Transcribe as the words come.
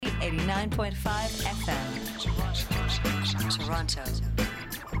89.5 FM, Toronto.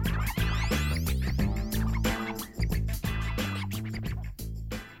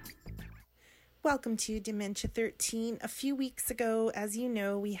 Welcome to Dementia13. A few weeks ago, as you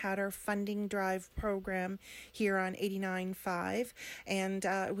know, we had our funding drive program here on 89.5, and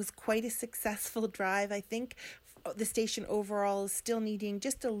it was quite a successful drive. I think the station overall is still needing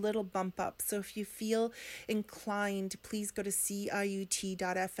just a little bump up. So if you feel inclined, please go to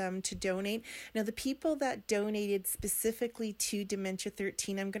ciut.fm to donate. Now, the people that donated specifically to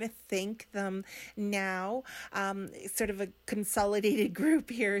Dementia13, I'm going to thank them now. Sort of a consolidated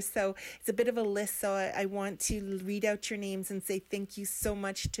group here. So it's a bit of a list. So I want to read out your names and say thank you so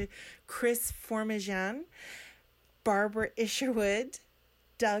much to Chris Formajan, Barbara Isherwood,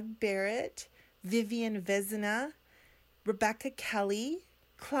 Doug Barrett, Vivian Vezina, Rebecca Kelly,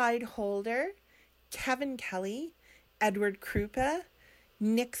 Clyde Holder, Kevin Kelly, Edward Krupa,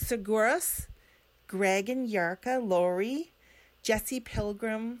 Nick Seguros, Greg and Yarka, Lori, Jesse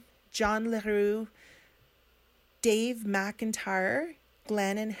Pilgrim, John LaRue, Dave McIntyre,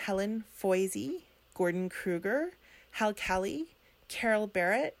 Glenn and Helen Foisey, Gordon Kruger, Hal Kelly, Carol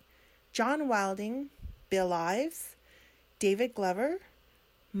Barrett, John Wilding, Bill Ives, David Glover,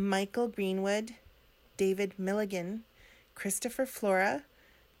 Michael Greenwood, David Milligan, Christopher Flora,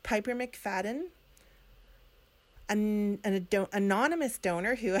 Piper McFadden, an anonymous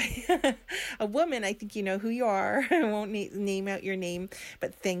donor who, a woman, I think you know who you are. I won't name out your name,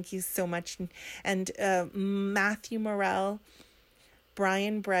 but thank you so much. And Matthew Morrell,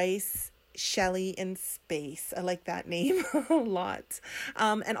 Brian Bryce, Shelley in Space. I like that name a lot.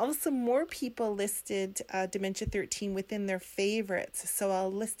 And also more people listed Dementia13 within their favorites. So I'll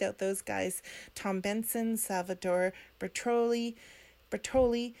list out those guys. Tom Benson, Salvador Bertoli,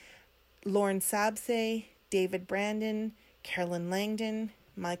 Lauren Sabse, David Brandon, Carolyn Langdon,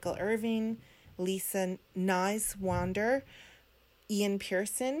 Michael Irving, Lisa Nyes-Wander, Ian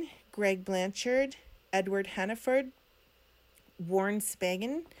Pearson, Greg Blanchard, Edward Hannaford, Warren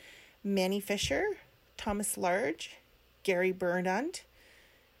Spagan, Manny Fisher, Thomas Large, Gary Burnund,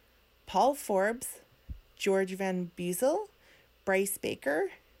 Paul Forbes, George Van Buzel, Bryce Baker,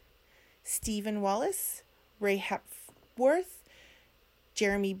 Stephen Wallace, Ray Hepworth,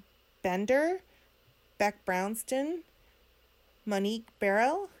 Jeremy Bender, Beck Brownston, Monique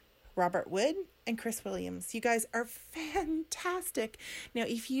Barrell, Robert Wood, and Chris Williams. You guys are fantastic. Now,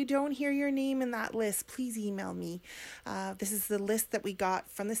 if you don't hear your name in that list, please email me. This is the list that we got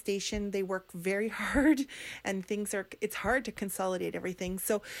from the station. They work very hard and it's hard to consolidate everything.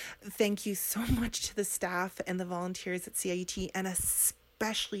 So thank you so much to the staff and the volunteers at CIUT, and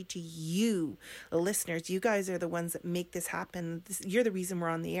especially to you, the listeners. You guys are the ones that make this happen. You're the reason we're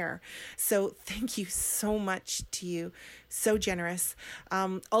on the air. So thank you so much to you. So generous.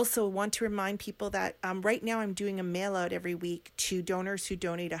 Also want to remind people that right now I'm doing a mail out every week to donors who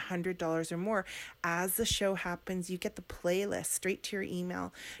donate $100 or more. As the show happens, you get the playlist straight to your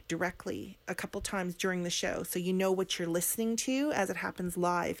email directly a couple times during the show. So you know what you're listening to as it happens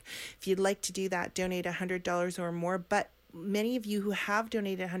live. If you'd like to do that, donate $100 or more. But many of you who have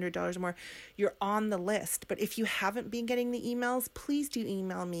donated $100 or more, you're on the list. But if you haven't been getting the emails, please do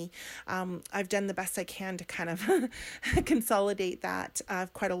email me. I've done the best I can to kind of consolidate that. I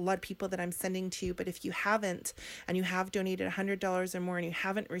have quite a lot of people that I'm sending to. But if you haven't, and you have donated $100 or more and you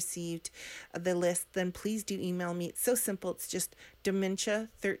haven't received the list, then please do email me. It's so simple. It's just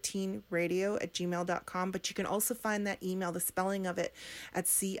dementia13radio@gmail.com. But you can also find that email, the spelling of it, at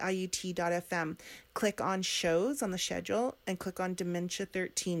ciut.fm. Click on shows on the schedule and click on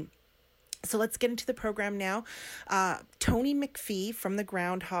Dementia13. So let's get into the program now. Tony McPhee from the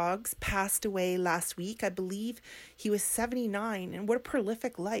Groundhogs passed away last week. I believe he was 79, and what a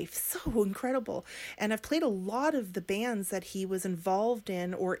prolific life. So incredible. And I've played a lot of the bands that he was involved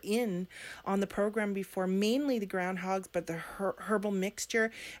in or in on the program before, mainly the Groundhogs, but the Herbal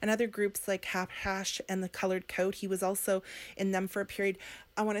Mixture and other groups like Hap Hash and the Colored Coat. He was also in them for a period.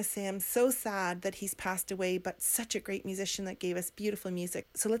 I want to say I'm so sad that he's passed away, but such a great musician that gave us beautiful music.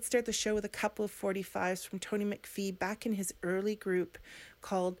 So let's start the show with a couple of 45s from Tony McPhee back in his early group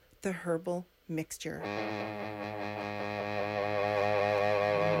called the Herbal Mixture.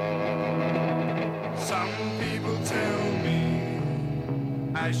 Some people tell me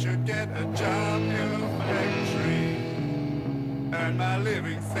I should get a job in a factory, earn my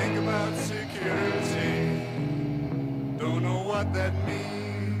living, think about security. Don't know what that means.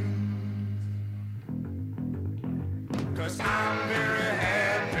 'Cause I'm very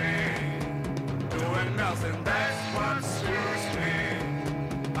happy doing nothing, that's what suits me.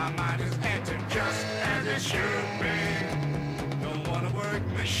 My mind is acting just as it should be. Don't wanna work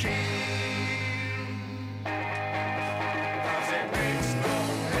machine. machine. 'Cause it makes no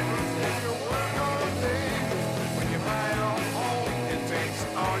difference if you work all day. When you buy your home, it takes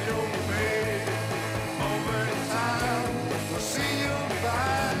all your pay. Overtime will see you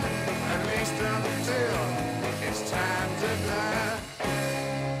by, at least until it's time to die.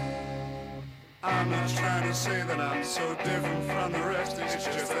 I'm not trying to say that I'm so different from the rest. It's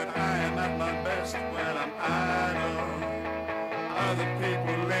just that I am at my best when I'm idle. Other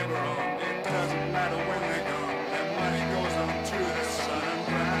people labor on, it doesn't matter when they're gone. Their money goes on to the sun and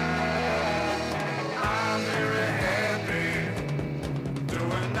grind. I'm very happy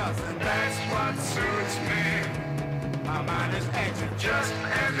doing nothing, that's what suits me. My mind is active just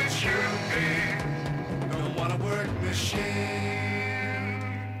as it should be. Don't wanna work machine.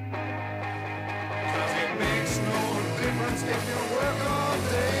 'Cause it makes no difference if you work all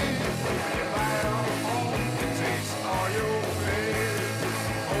day. When you buy a home, it takes all your pay.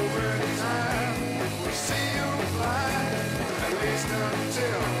 Overtime will see you fly, at least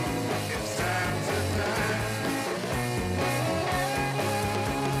until it's time to die.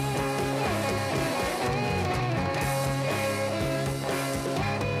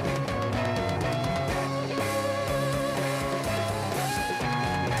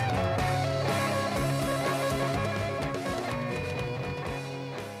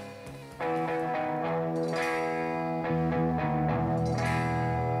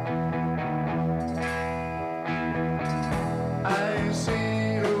 I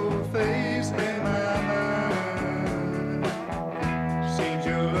see your face in my mind. Seems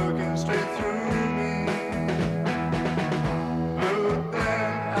you're looking straight through me. But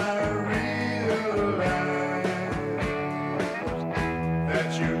then I realized that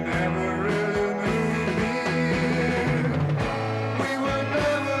you never really knew me. We were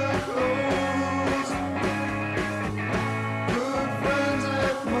never close, good friends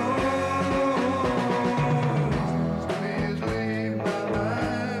at most. Please leave my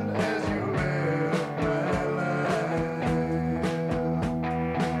mind as you left my life.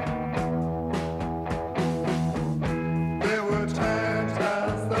 There were times I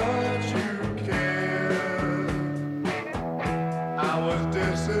thought you cared. I was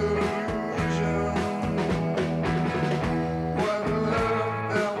disillusioned. What love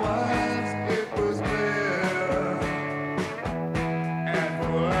there was, it was there, and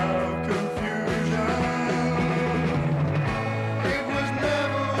full of confusion. It was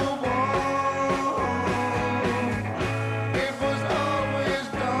never warm, it was always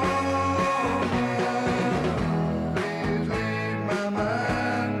gone. Please leave my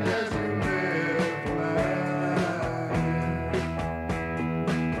mind as you left my life.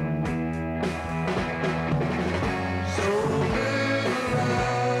 So little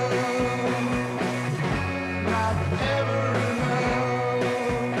love, not ever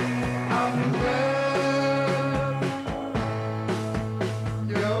enough. I'm glad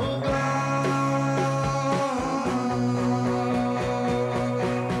you're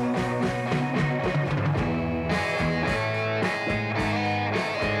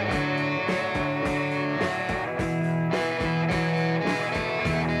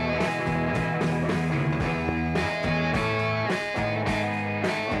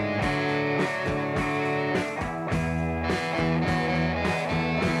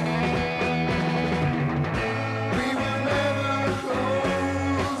We were never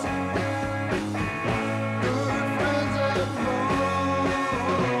close, good friends at most.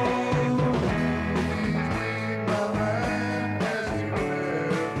 Please leave my mind as you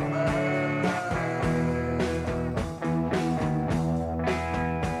left my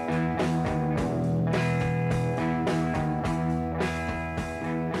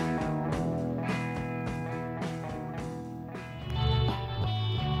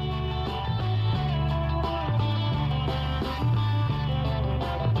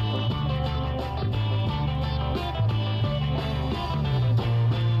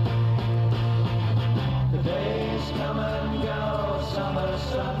The days come and go, summer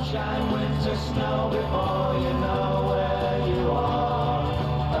sunshine, winter snow. Before you know where you are,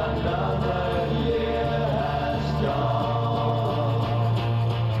 another year has gone.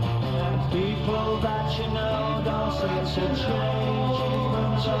 And people that you know don't seem to change, even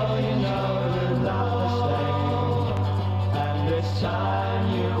though you know you're not the same. And this time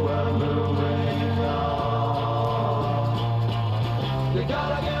you were moving on. You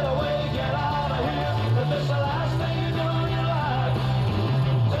gotta get away, get out of here. If it's the last thing you do in your life,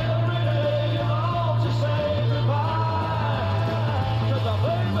 every day you hope to say goodbye.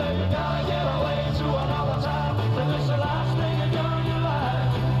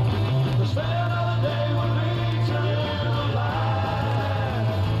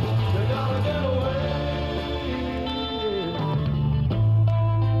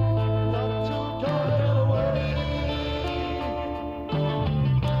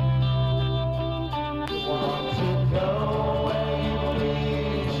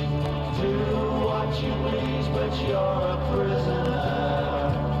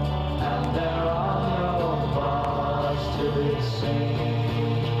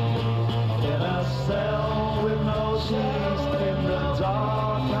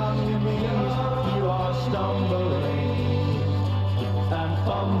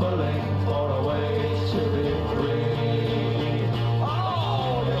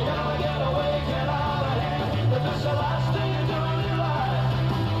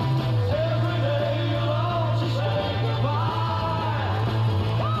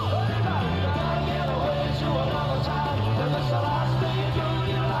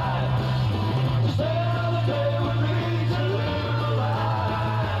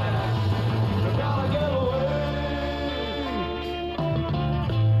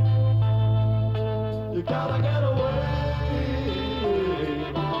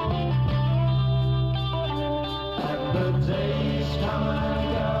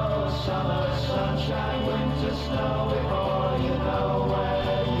 snow before you know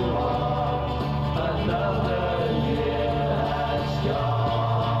where you are. Another year has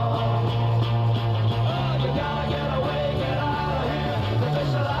gone. Oh, you gotta get away, get out of here. If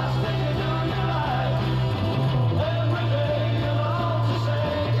it's the last thing you do in your life, every day you long to say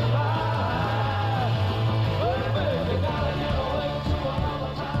goodbye. Baby, you gotta get away to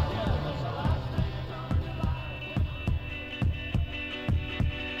another time. Yeah, if it's the last thing you do in your life.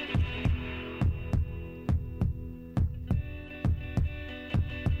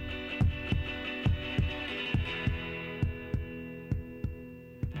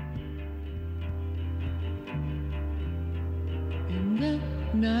 In the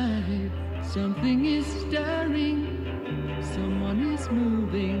night, something is stirring. Someone is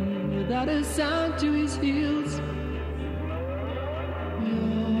moving without a sound to his heels.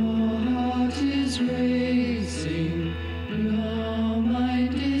 Your heart is racing, your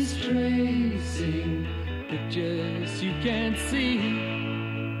mind is tracing pictures you can't see.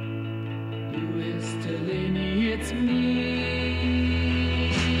 Louis Delaney, it's me.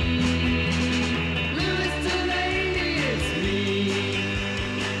 Louis Delaney, it's me.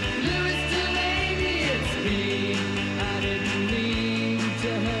 Louis Delaney, it's me. I didn't mean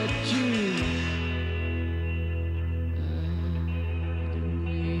to hurt you. I didn't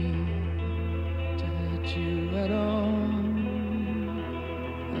mean to hurt you at all.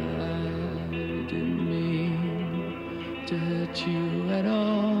 I didn't mean to hurt you at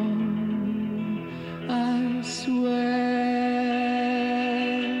all. I swear.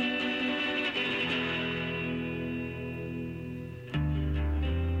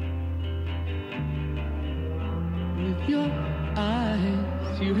 With your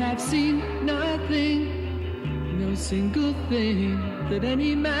eyes, you have seen nothing, no single thing that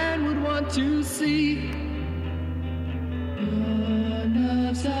any man would want to see. Your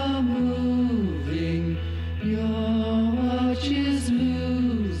nerves are moving, your watch is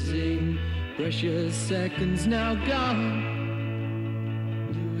losing precious seconds now gone.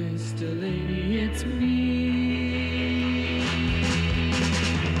 Louis Delaney, it's me.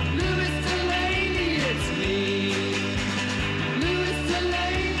 Louis Delaney, it's me. Louis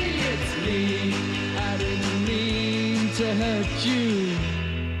Delaney, it's me. I didn't mean to hurt you.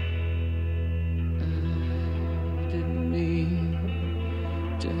 I didn't mean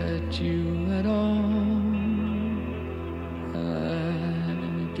to hurt you at all. I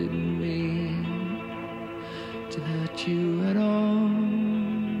didn't mean to hurt you at all.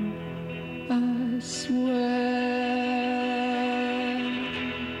 I swear.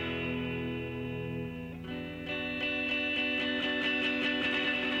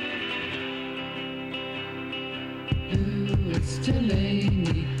 Louis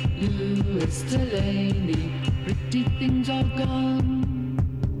Delaney, Louis Delaney, pretty things all gone.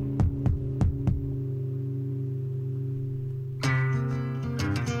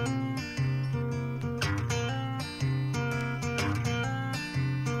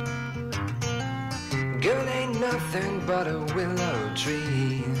 Girl ain't nothing but a willow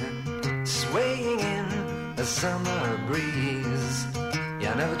tree, swaying in a summer breeze.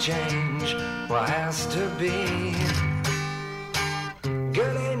 You never change what has to be.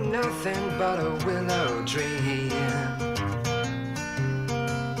 Girl ain't nothing but a willow tree.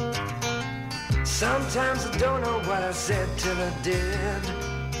 Sometimes I don't know what I said till I did.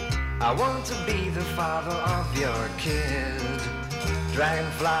 I want to be the father of your kid.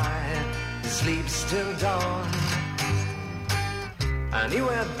 Dragonfly sleeps till dawn. I knew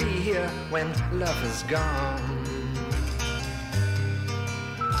I'd be here when love is gone.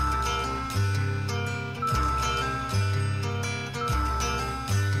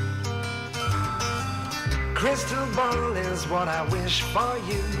 Crystal ball is what I wish for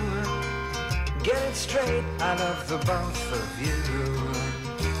you. Get it straight, I love the both of you.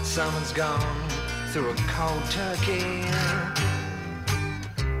 Summer's gone through a cold turkey.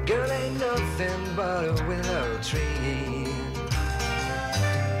 Girl ain't nothing but a willow tree.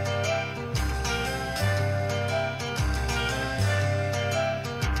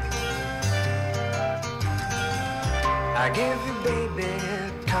 I give you baby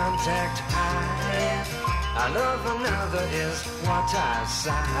contact high. I love another is what I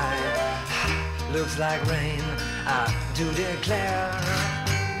sigh. Looks like rain, I do declare.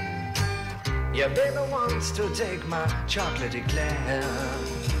 Your baby wants to take my chocolate eclair.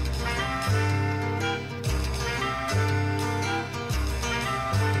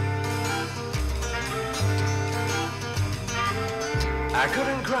 I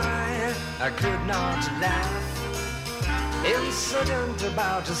couldn't cry, I could not laugh. Incident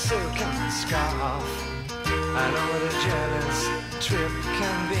about a silken scarf. I know what a jealous trip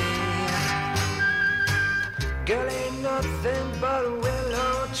can be. Girl ain't nothing but a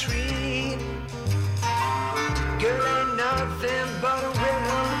willow tree. Girl ain't nothing but a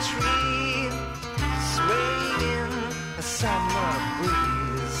willow tree, swaying in a summer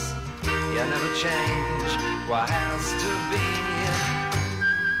breeze. You never change what has to be.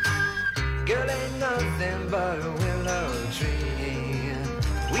 Girl ain't nothing but a willow tree.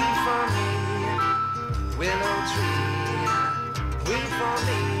 Weep for me, willow tree. Weep for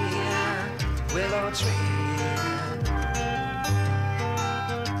me, willow tree.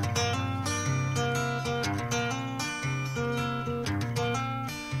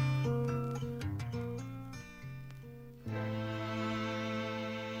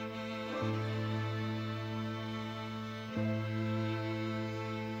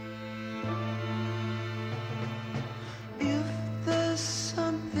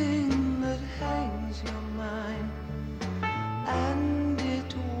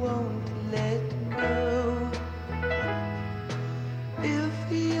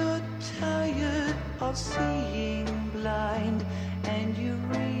 Seeing blind and you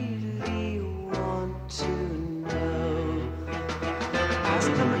really want to know,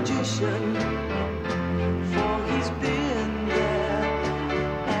 ask the magician, for he's been there,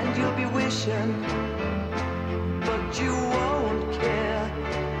 and you'll be wishing, but you won't care.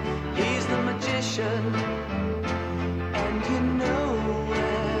 He's the magician, and you know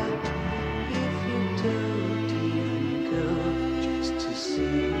where, if you don't even go just to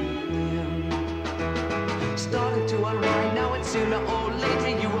see him. Starting to unwind, now and sooner or later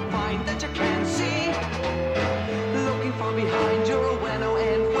you will find that you can't see. Looking far behind, you're a winnow,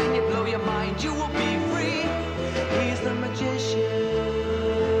 and when you blow your mind, you will be free. He's the magician.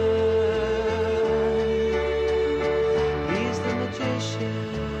 He's the magician.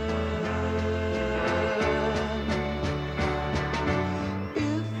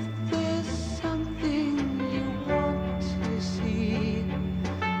 If there's something you want to see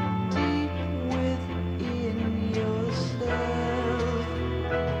deep within yourself,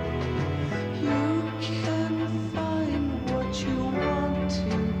 you can find what you want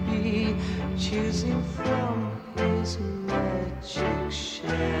to be, choosing from his magic shell.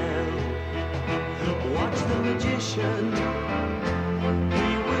 Watch the magician, he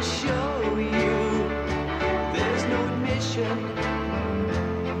will show you there's no admission.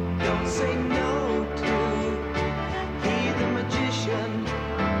 Don't say no to he the magician.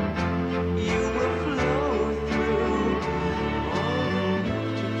 You will flow through all the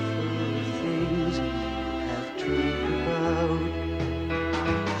beautiful things you have dreamed about.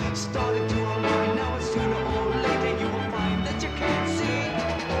 Starting to unwind, now and sooner or later you will find that you can't see.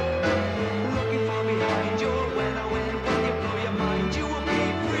 Looking far behind, you're a winner, and when you blow your mind, you will be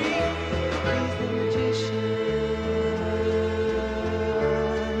free. He's the magician.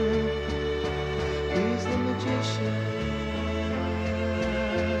 He's the magician.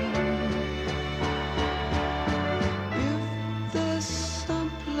 If there's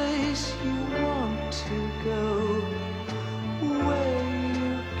someplace you want to go, where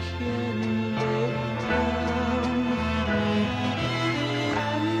you can let down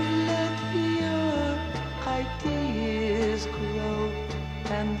and let your ideas grow,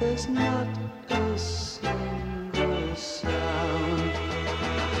 and there's not a single sound,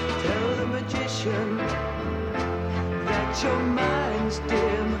 tell the magician that your mind's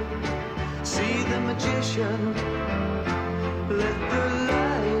dim. See the magician, let the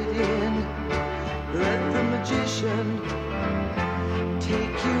light in. Let the magician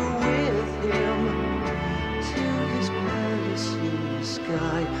take you with him to his palace in the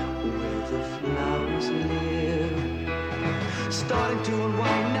sky where the flowers live. Starting to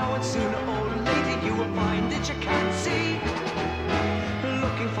unwind, now and sooner or later you will find that you can't see.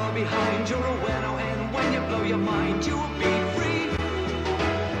 Looking far behind, you're a winnow, and when you blow your mind, you will be free.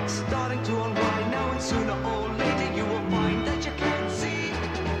 Starting to unwind, now and sooner or later you will find that you can't see.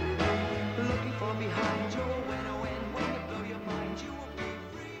 Looking far behind, you're a winnow, and when you blow your mind, you will be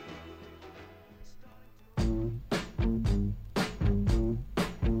free.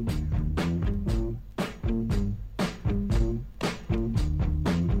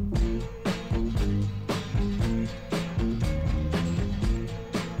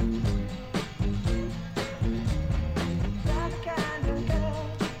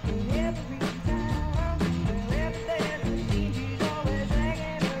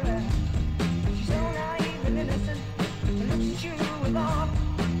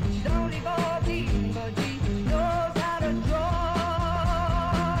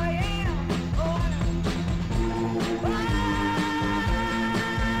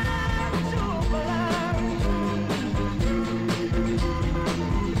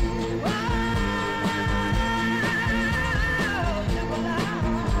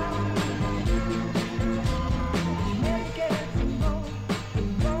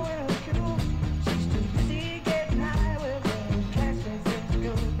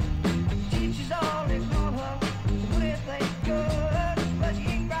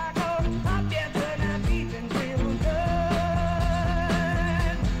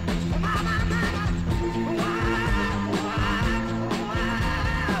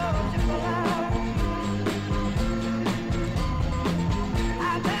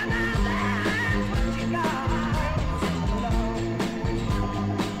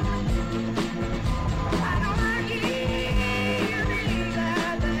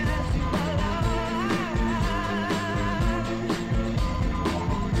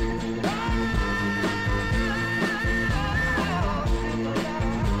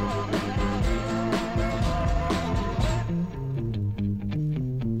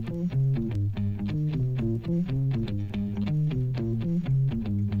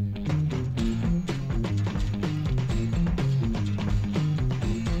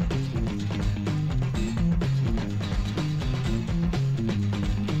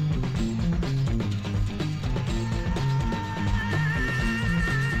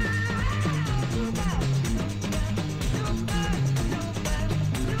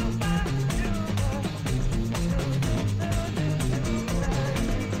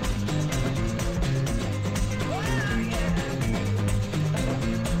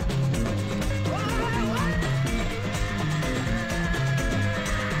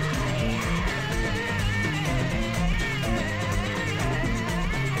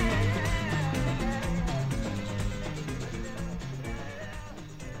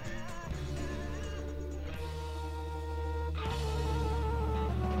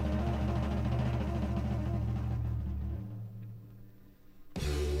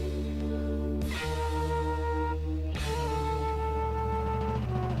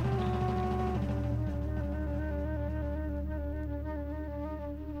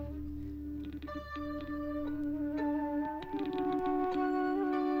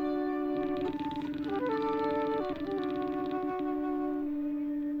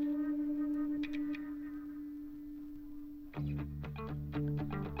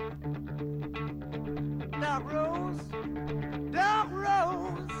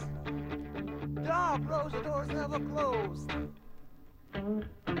 Dark rose, the door's never closed.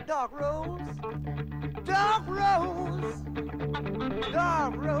 Dark rose, dark rose,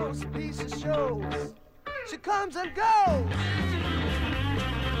 dark rose, piece of shows. She comes and goes.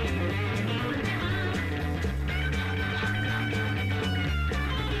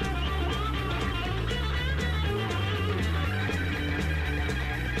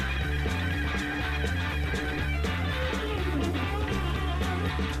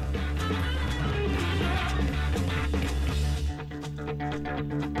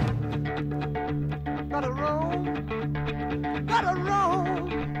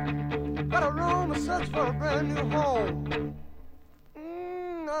 Gotta roam and search for a brand new home.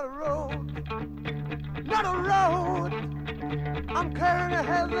 Not a road, not a road. I'm carrying a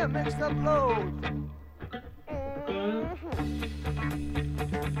heavy mixed up load.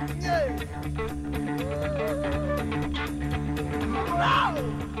 Yeah.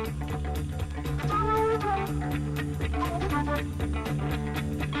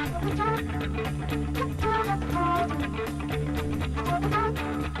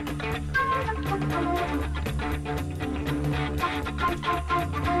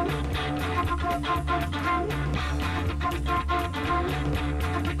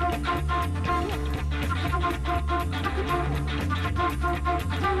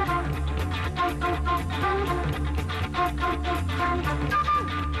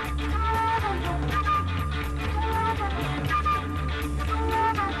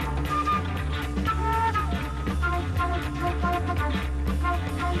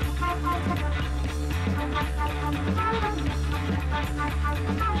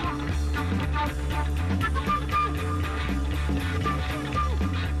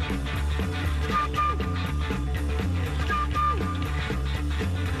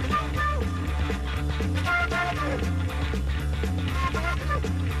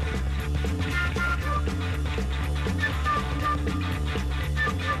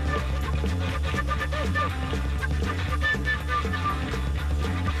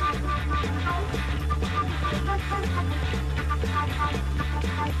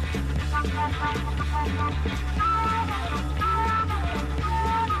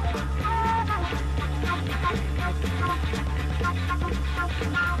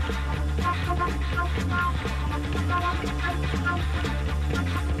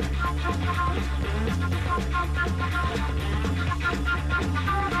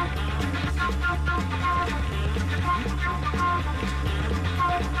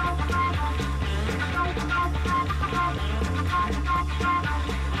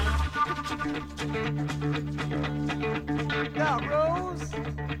 Dark rose,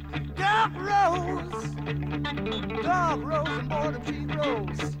 dark rose, dark rose and more than she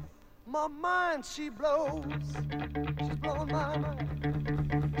grows. My mind she blows, she's blowing my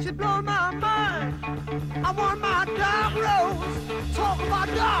mind, she's blowing my mind. I want my dark rose, talk about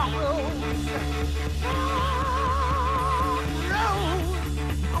dark rose, dark rose.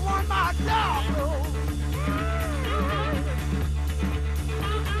 I want my dark rose.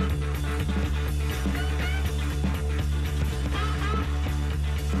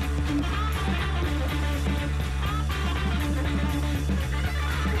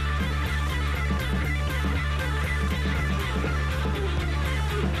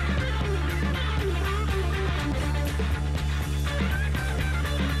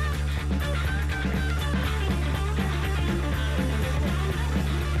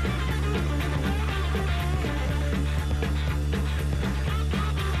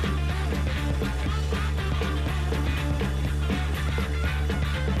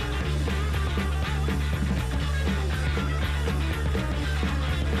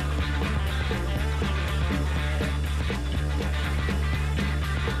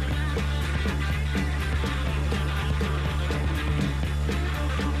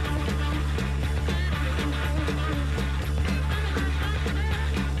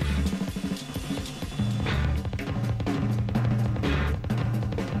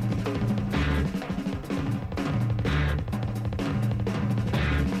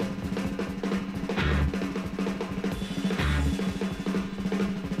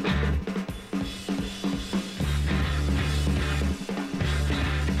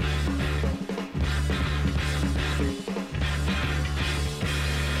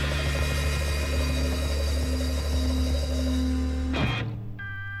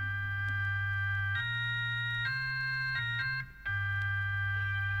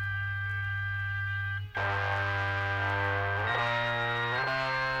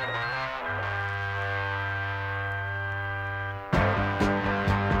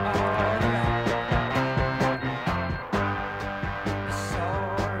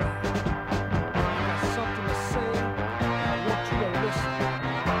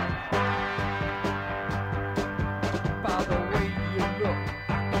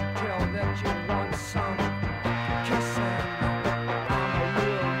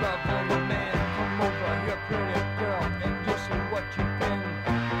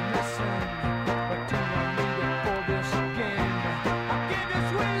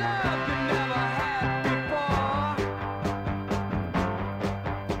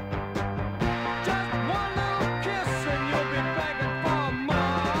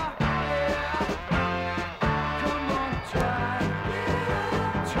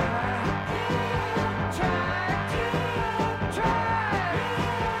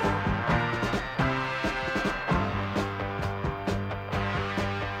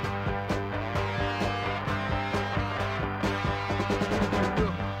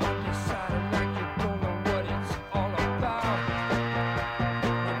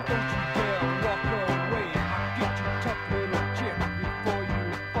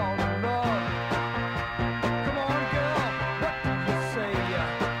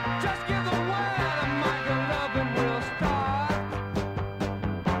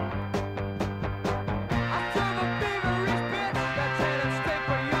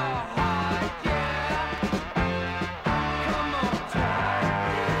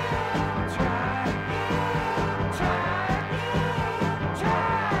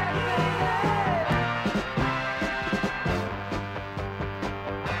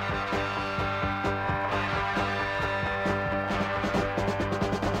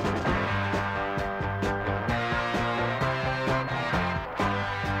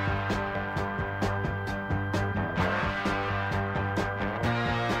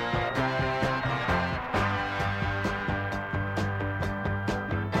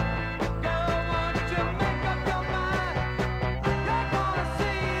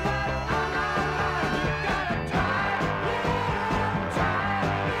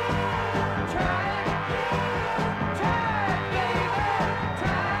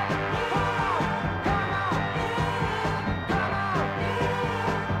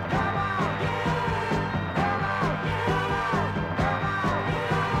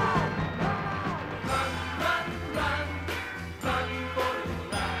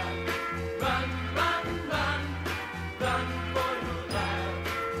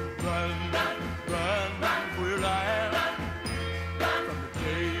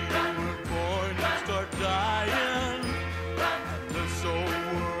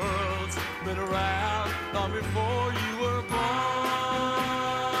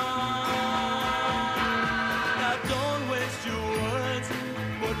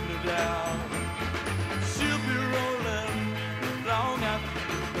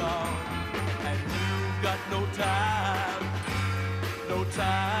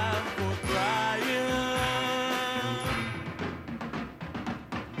 time for crying.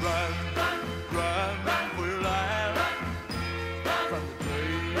 Run, run, run for your life. From the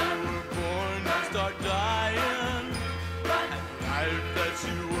day you were born, you start dying. And the life that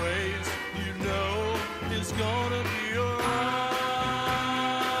you waste, you know, is gonna be your own.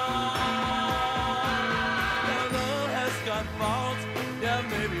 Now love has got faults, yeah,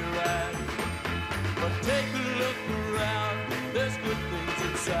 maybe you're right. But take a look around, there's good things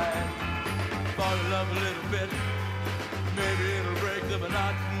inside. Fall in love a little bit, maybe it'll break the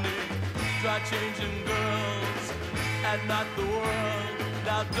monotony. Try changing girls and not the world.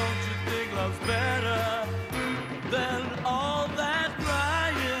 Now don't you think love's better than all that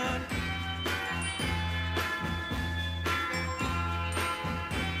crying?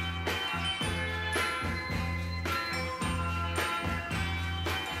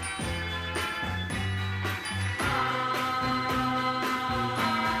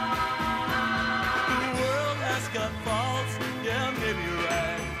 The world has got faults, yeah, maybe you're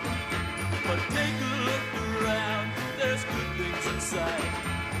right. But take a look around, there's good things inside.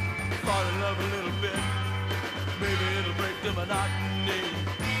 Fall in love a little bit, maybe it'll break the monotony.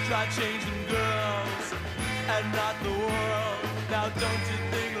 Try changing girls and not the world. Now don't you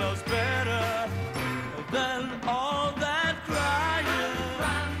think love's better than all that crying?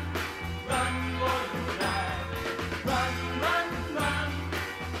 Run, run for your life. Run, run, run,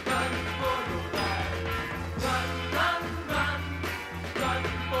 run for your life. Run, run, run, run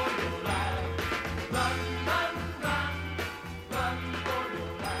for your life. Run, run, run, run for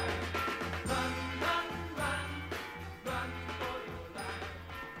your life. Run, run, run, run for your life.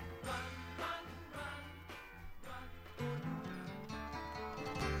 Run, run, run,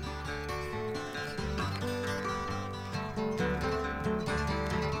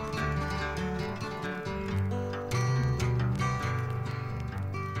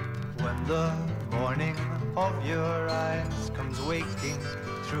 When the morning of your eyes comes waking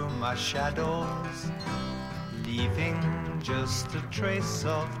through my shadows, leaving just a trace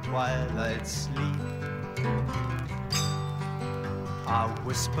of twilight sleep, I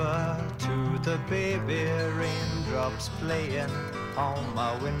whisper to the baby raindrops playing on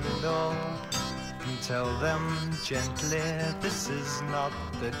my window and tell them gently this is not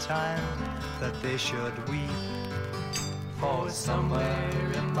the time that they should weep. For somewhere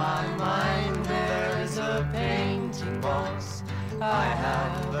in my mind there is a painting box. I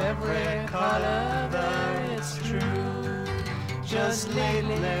have every color there, it's true. Just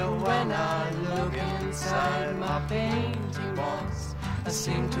lately when I look inside my painting box, I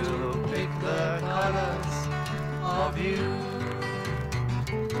seem to pick the colors of you.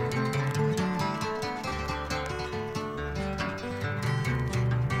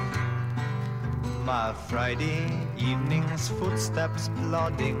 My Friday evening's footsteps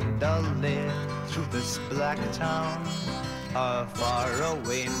plodding dully through this black town are far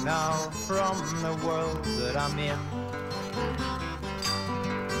away now from the world that I'm in.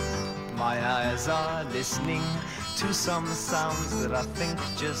 My eyes are listening to some sounds that I think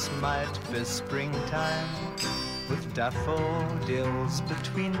just might be springtime. With daffodils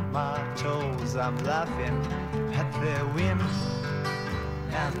between my toes, I'm laughing at the wind.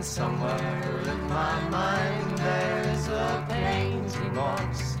 And somewhere in my mind there is a painting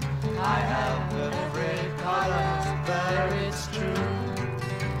box. I have every color there, it's true.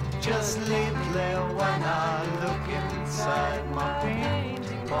 Just lately when I look inside my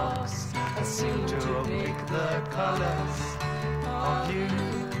painting box, I seem to pick the colors of you.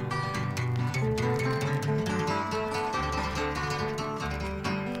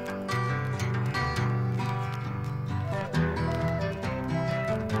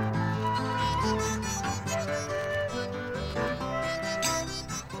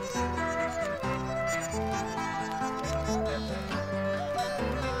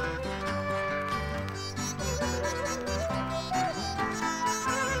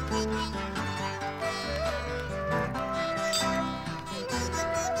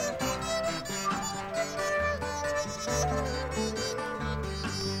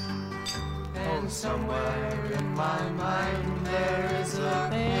 Somewhere in my mind there is a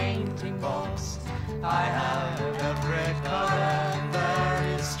painting box. I have every color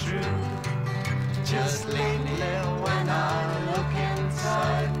there, is true. Just lately when I look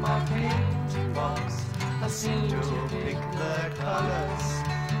inside my painting box, I seem to pick the colors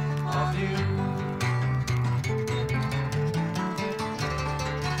of you.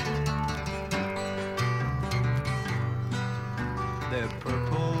 The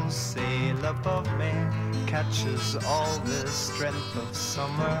purple sail above me catches all the strength of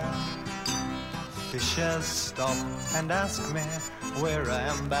summer. Fishers stop and ask me where I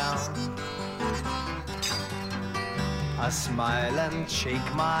am bound. I smile and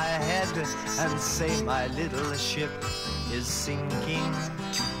shake my head and say my little ship is sinking.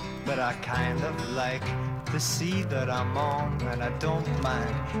 But I kind of like the sea that I'm on, and I don't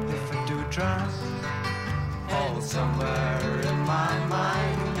mind if I do drown. Oh, somewhere in my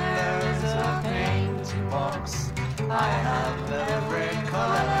mind there's a painting box. I have every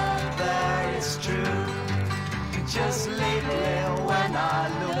color there is true. Just lately when I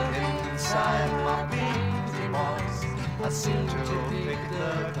look inside my painting box, I seem to pick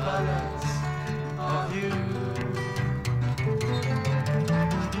the colors of you.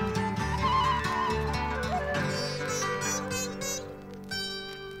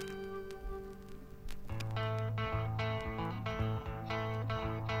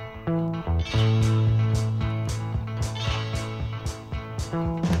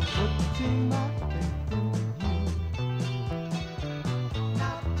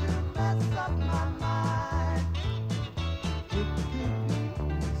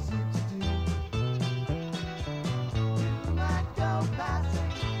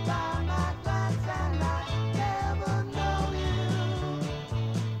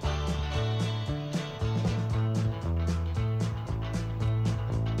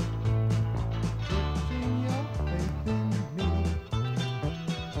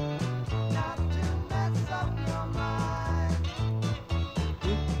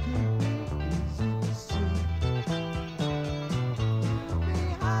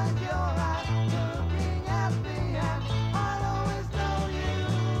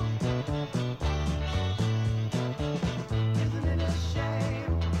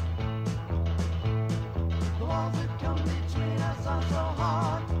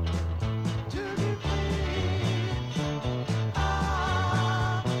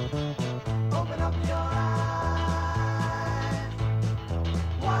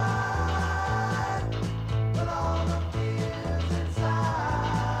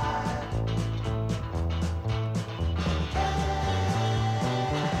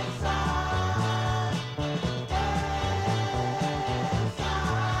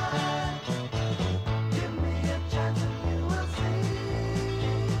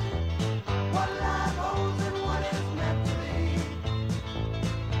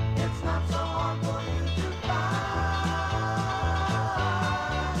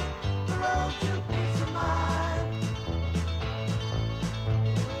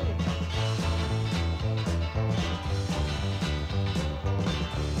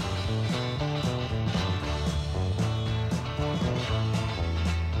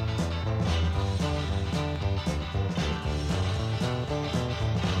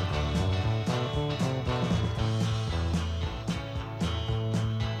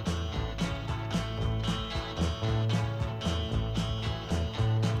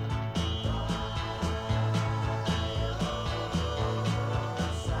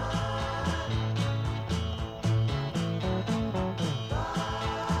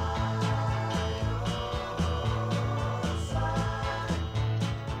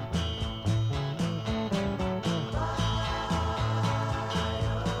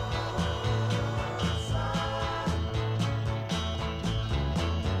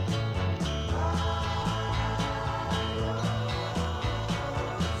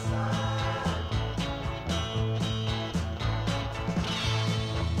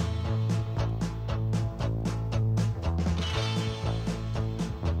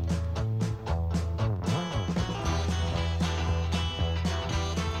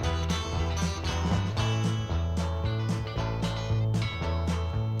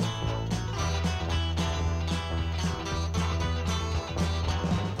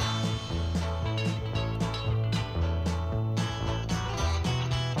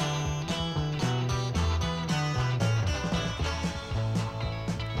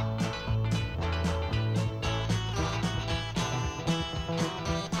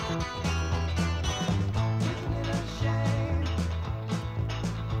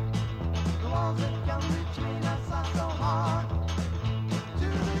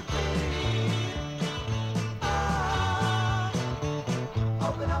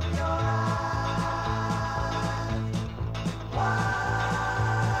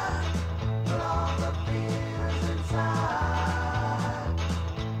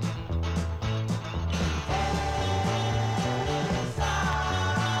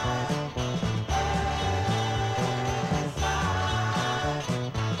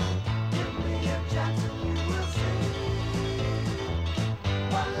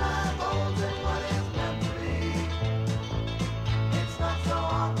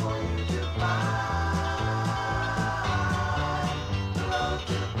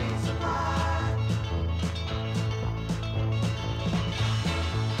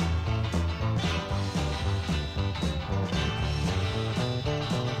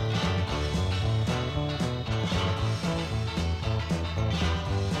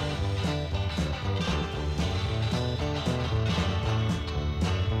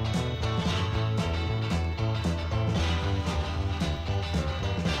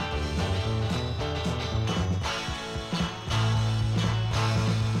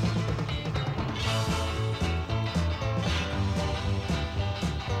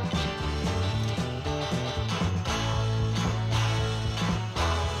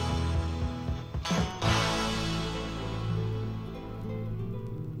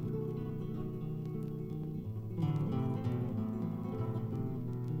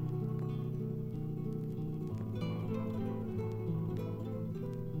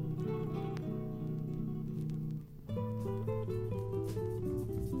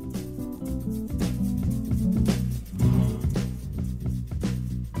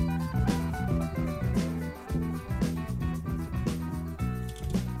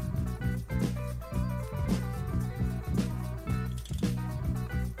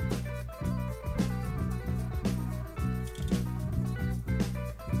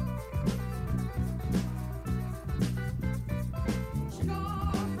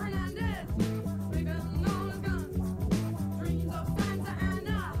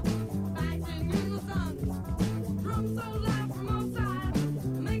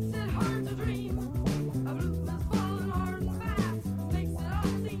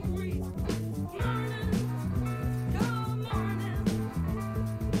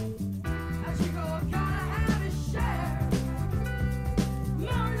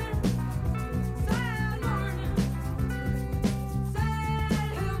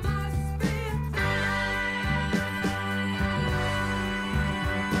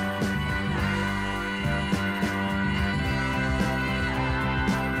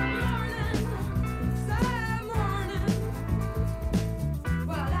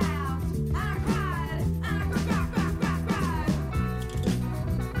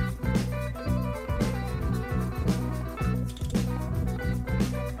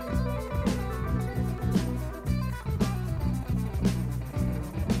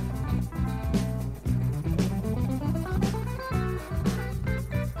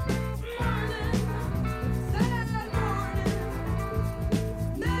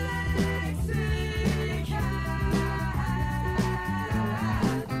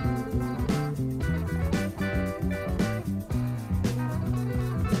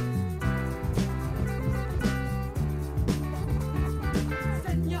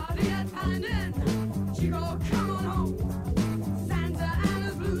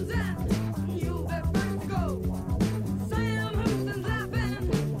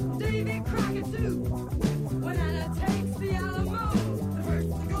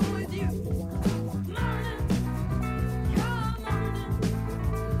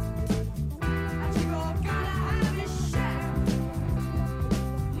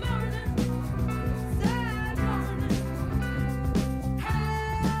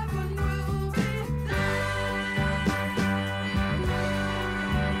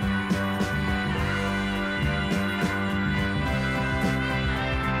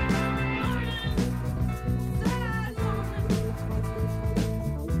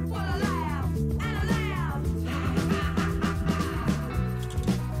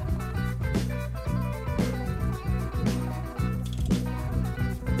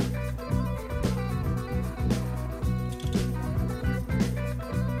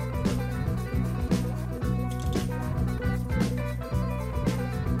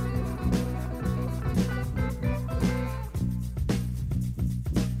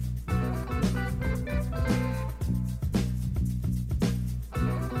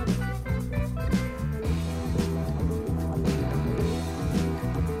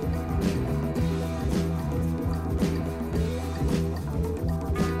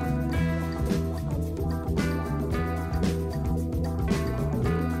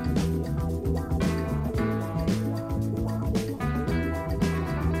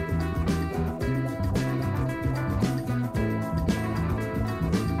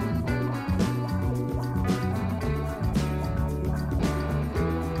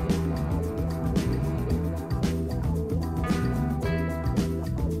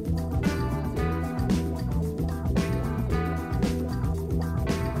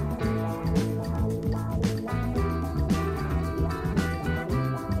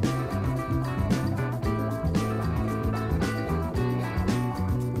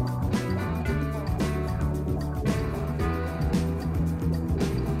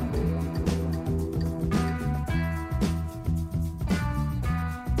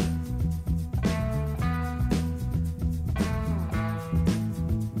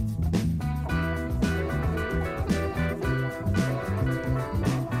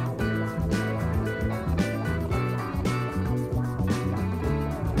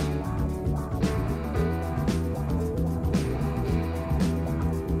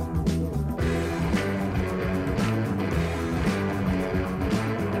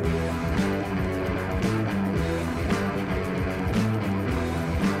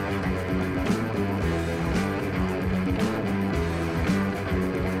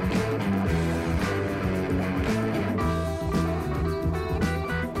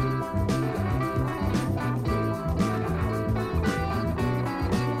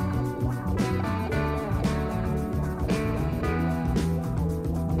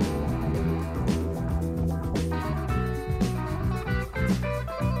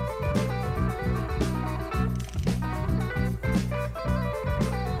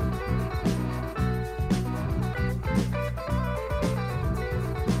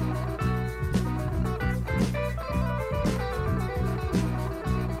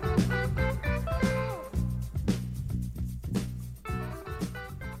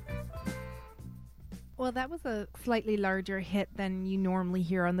 Well, that was a slightly larger hit than you normally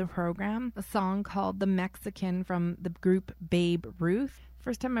hear on the program. A song called The Mexican from the group Babe Ruth.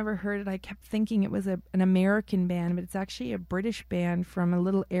 First time I ever heard it, I kept thinking it was an American band, but it's actually a British band from a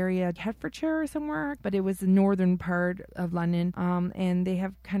little area, Hertfordshire or somewhere, but it was the northern part of London. And they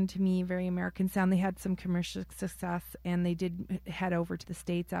have kind of, to me, very American sound. They had some commercial success, and they did head over to the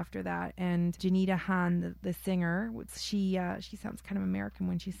States after that. And Janita Hahn, the singer, she sounds kind of American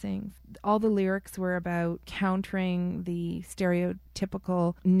when she sings. All the lyrics were about countering the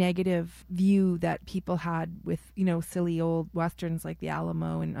stereotypical negative view that people had with, silly old westerns like the Alamo.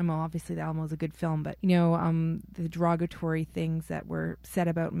 And obviously the Alamo is a good film, but the derogatory things that were said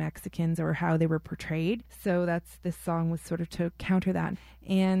about Mexicans or how they were portrayed. So this song was sort of to counter that.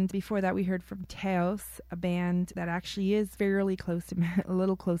 And before that, we heard from Teos, a band that actually is fairly close to, a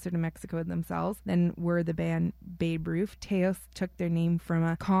little closer to Mexico themselves than were the band Babe Ruth. Teos took their name from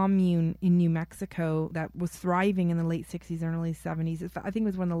a commune in New Mexico that was thriving in the late 60s and early 70s. I think it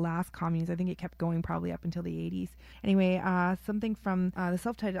was one of the last communes. I think it kept going probably up until the 80s. Anyway, something from the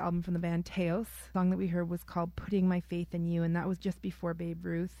self-titled album from the band Teos. The song that we heard was called Putting My Faith in You, and that was just before Babe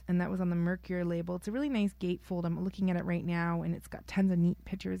Ruth, and that was on the Mercury label. It's a really nice gatefold. I'm looking at it right now, and it's got tons of neat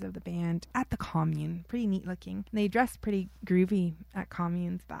pictures of the band at the commune. Pretty neat looking. They dressed pretty groovy at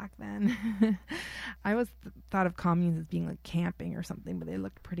communes back then. I always thought of communes as being like camping or something, but they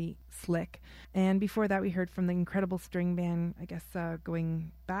looked pretty slick. And before that, we heard from the incredible string band, I guess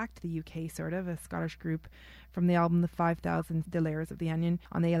going back to the UK, sort of, a Scottish group from the album The 5,000 The Layers of the Onion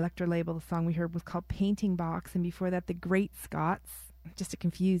on the Elektra label. The song we heard was called Painting Box, and before that, the Great Scots. Just to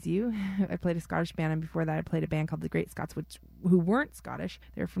confuse you, I played a Scottish band, and before that I played a band called the Great Scots, who weren't Scottish.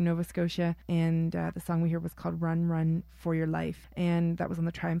 They're from Nova Scotia, and the song we heard was called Run, Run for Your Life, and that was on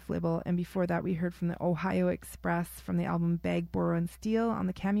the Triumph label. And before that, we heard from the Ohio Express from the album Beg, Borrow, and Steal. On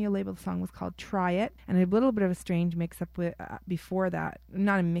the Cameo label, the song was called Try It, and a little bit of a strange mix-up with before that.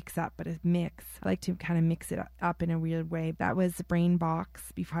 Not a mix-up, but a mix. I like to kind of mix it up in a weird way. That was Brain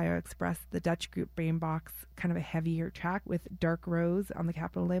Box, before Ohio Express, the Dutch group Brain Box, kind of a heavier track with Dark Rose on the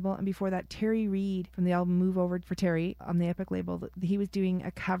Capitol label. And before that, Terry Reid from the album Move Over for Terry on the Epic label. He was doing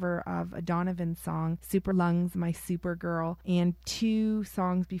a cover of a Donovan song, Super Lungs, My Super Girl. And 2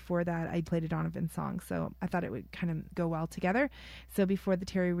 songs before that, I played a Donovan song. So I thought it would kind of go well together. So before the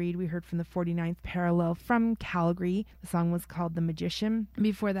Terry Reid, we heard from the 49th Parallel from Calgary. The song was called The Magician.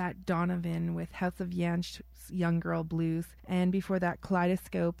 Before that, Donovan with House of Yanch, Young Girl Blues. And before that,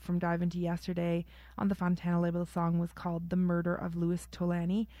 Kaleidoscope from Dive Into Yesterday on the Fontana label. The song was called The Murder of Louis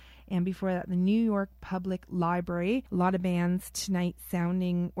Tolani. And before that, the New York Public Library. A lot of bands tonight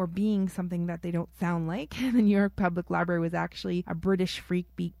sounding or being something that they don't sound like. The New York Public Library was actually a British freak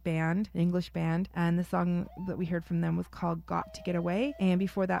beat band, an English band. And the song that we heard from them was called Got to Get Away. And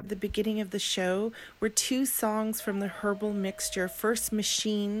before that, the beginning of the show were 2 songs from the Herbal Mixture, First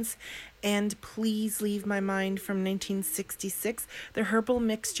Machines and Please Leave My Mind from 1966. The Herbal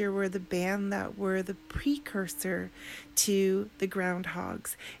Mixture were the band that were the precursor to the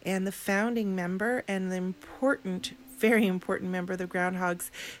Groundhogs, and the founding member and the very important member of the Groundhogs,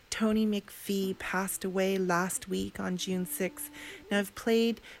 Tony McPhee, passed away last week on June 6th. Now, I've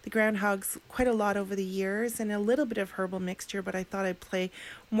played the Groundhogs quite a lot over the years and a little bit of Herbal Mixture, but I thought I'd play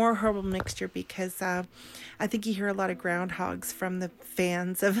more Herbal Mixture because I think you hear a lot of Groundhogs from the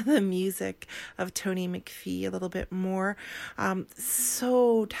fans of the music of Tony McPhee a little bit more.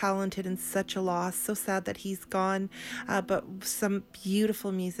 So talented and such a loss. So sad that he's gone, but some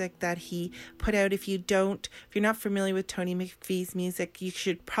beautiful music that he put out. If you're not familiar with Tony McPhee's music, you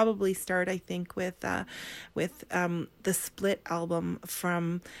should probably start, I think, with the Split album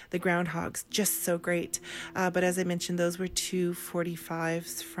from the Groundhogs. Just so great. But as I mentioned, those were 2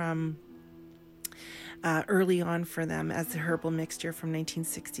 45s from early on for them as the Herbal Mixture from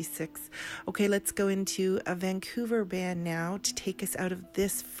 1966. Okay, let's go into a Vancouver band now to take us out of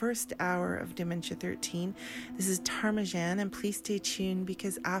this first hour of Dementia 13. This is Tarmajan, and please stay tuned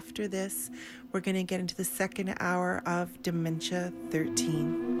because after this, we're going to get into the second hour of Dementia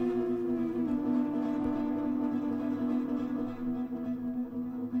 13.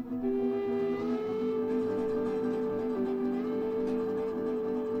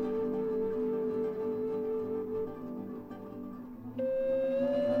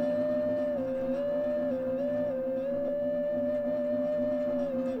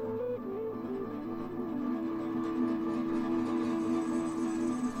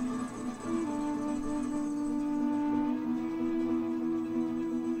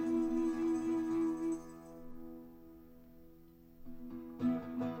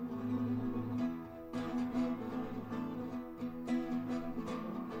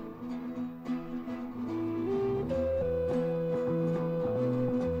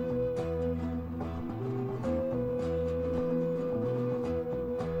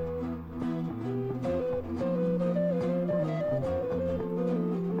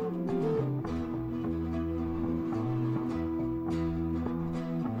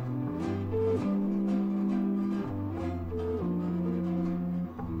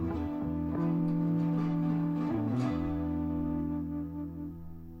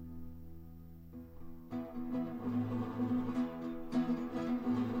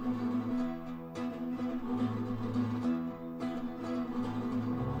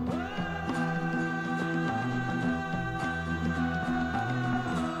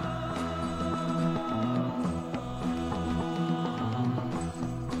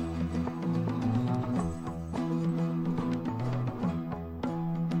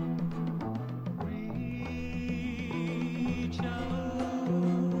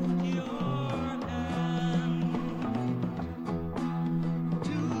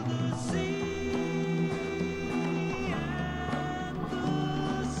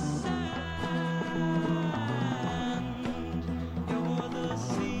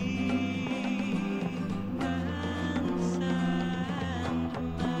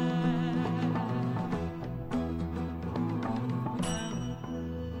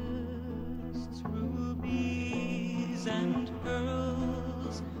 rubies and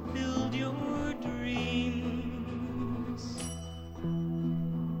pearls build your dreams.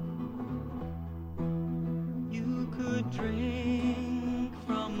 You could drink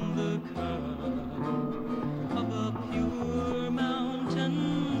from the cup of a pure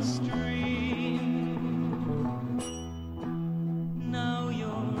mountain stream. Now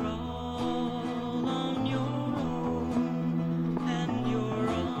you're all on your own, and you're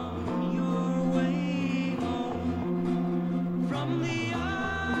on your way home from the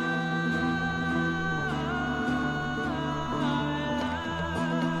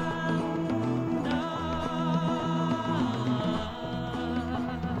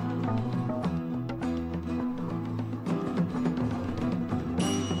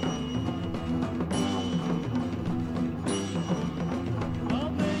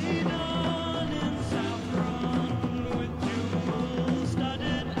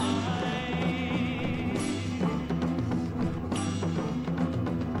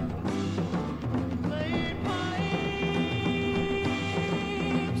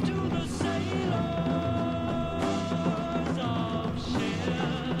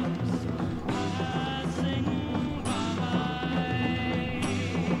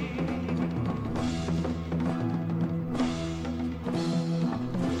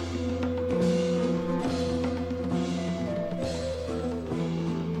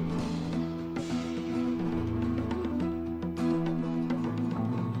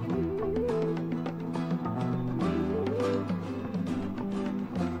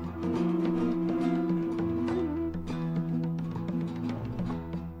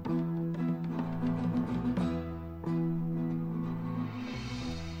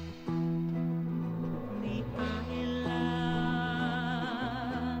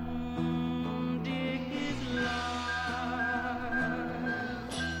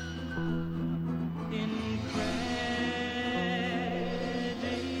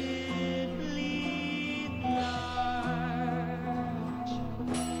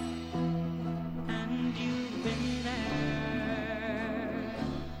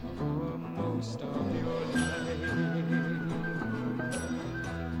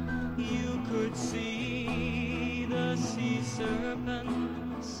see the sea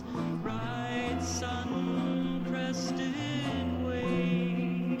serpents ride sun-crested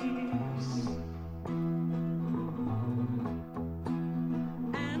waves,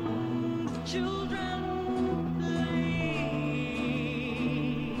 and children play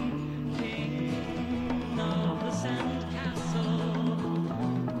king of the sandcastle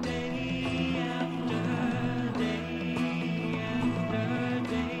day after day after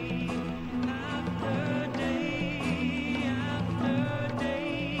day.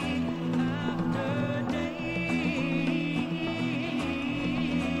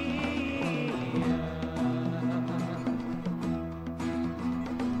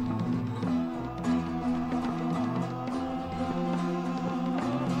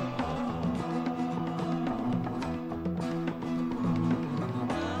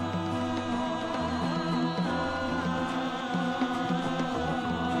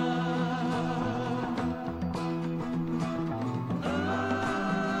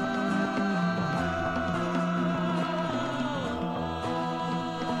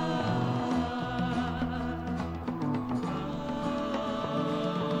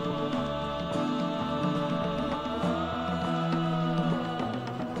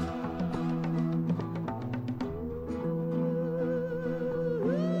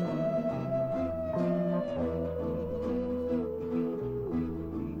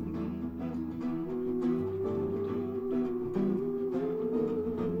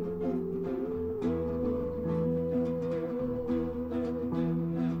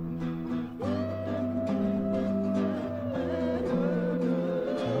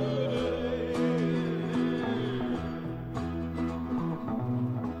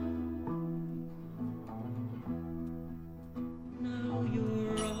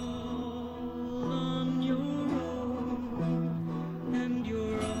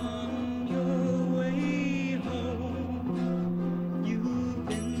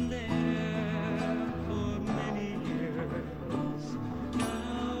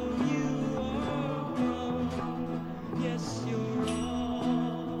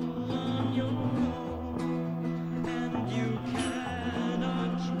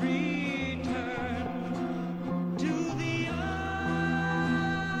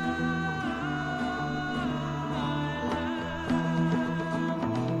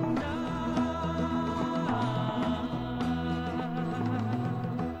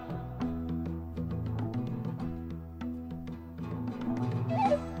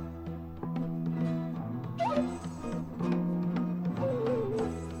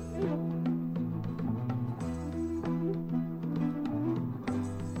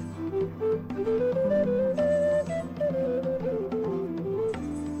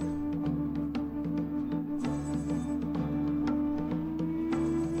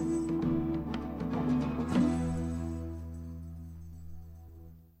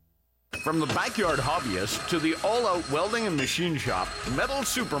 From the backyard hobbyist to the all-out welding and machine shop, Metal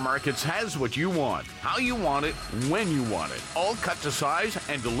Supermarkets has what you want, how you want it, when you want it. All cut to size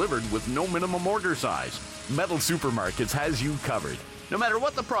and delivered with no minimum order size. Metal Supermarkets has you covered. No matter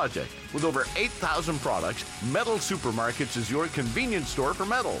what the project, with over 8,000 products, Metal Supermarkets is your convenience store for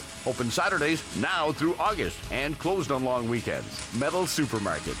metal. Open Saturdays now through August and closed on long weekends. Metal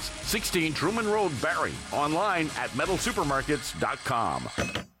Supermarkets, 16 Truman Road, Barrie. Online at metalsupermarkets.com.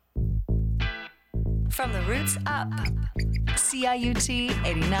 From the roots up. CIUT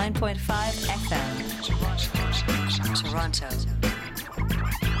 89.5 FM. Toronto.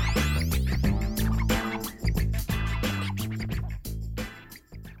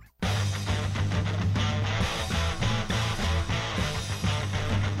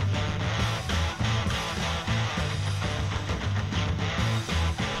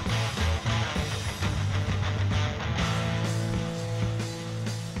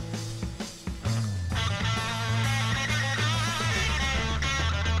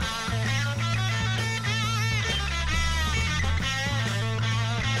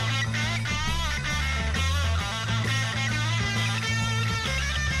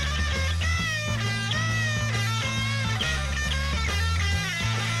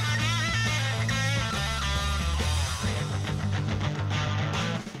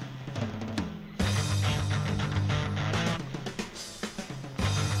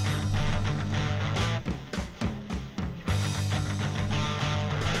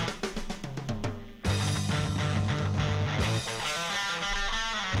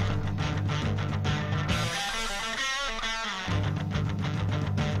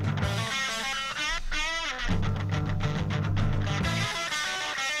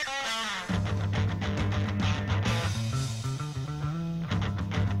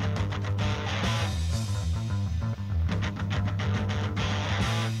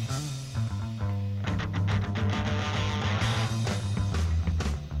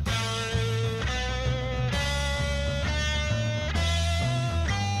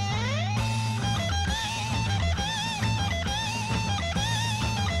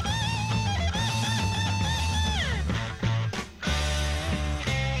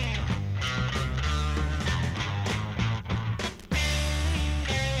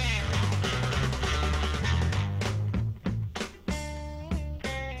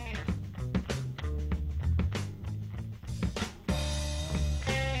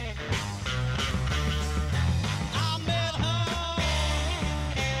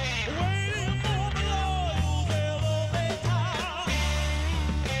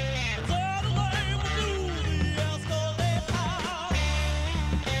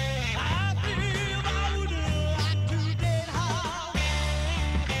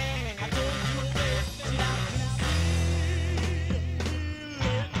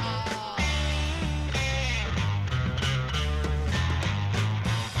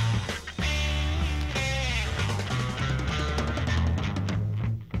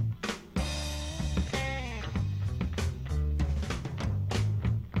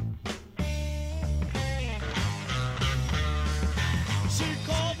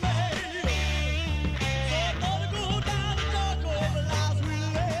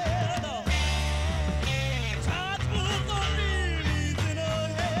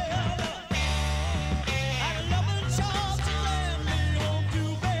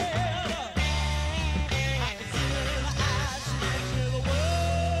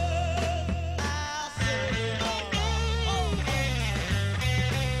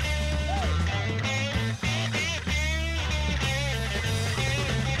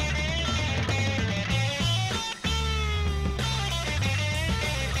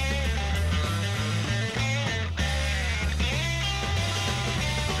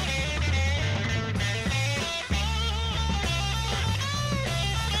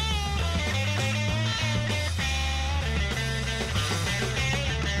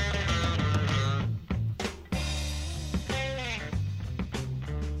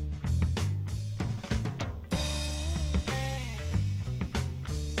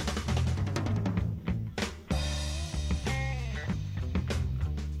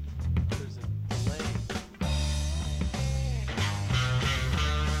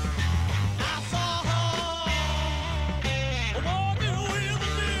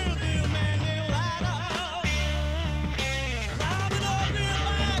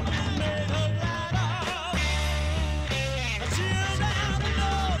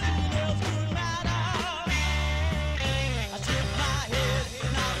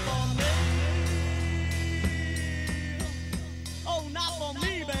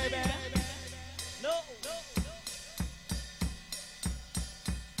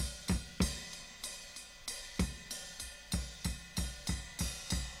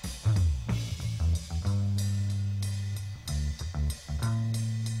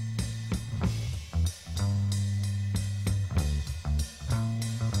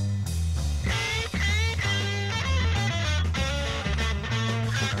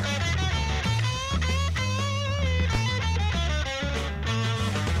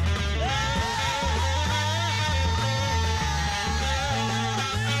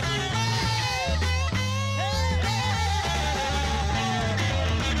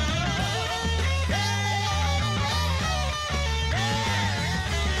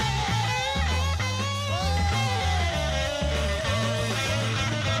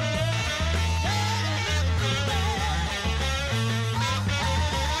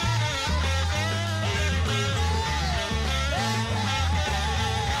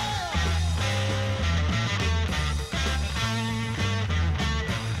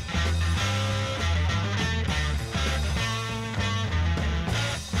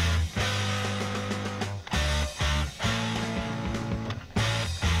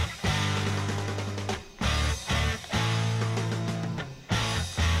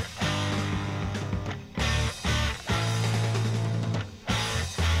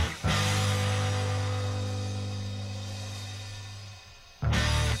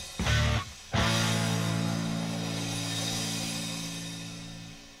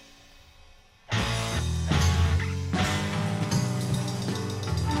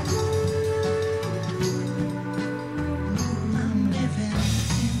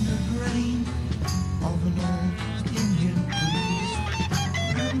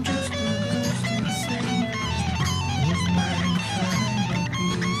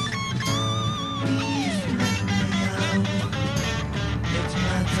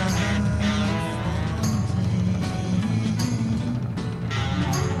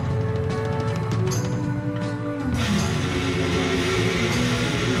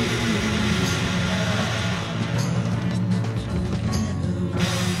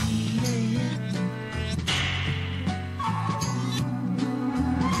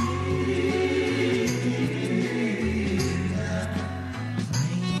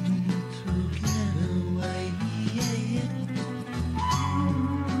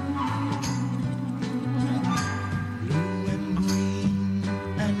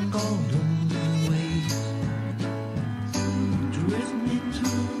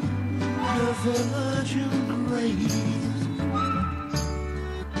 the virgin grave.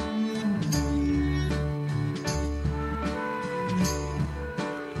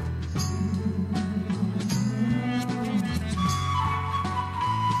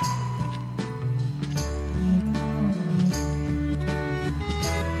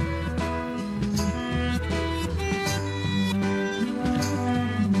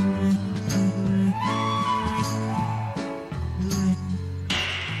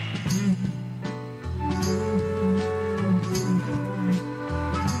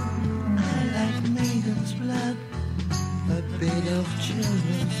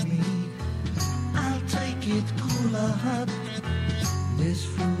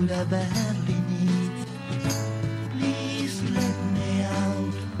 I badly need. Please let me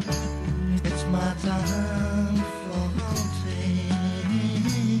out. It's my time for haunting.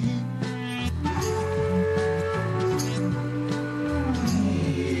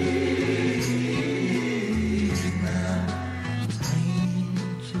 It's now time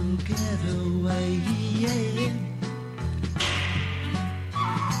to get away.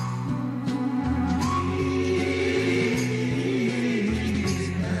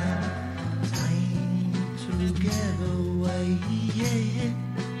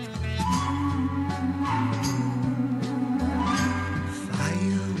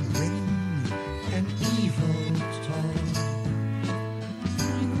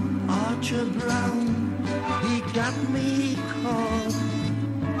 Brown, he got me caught.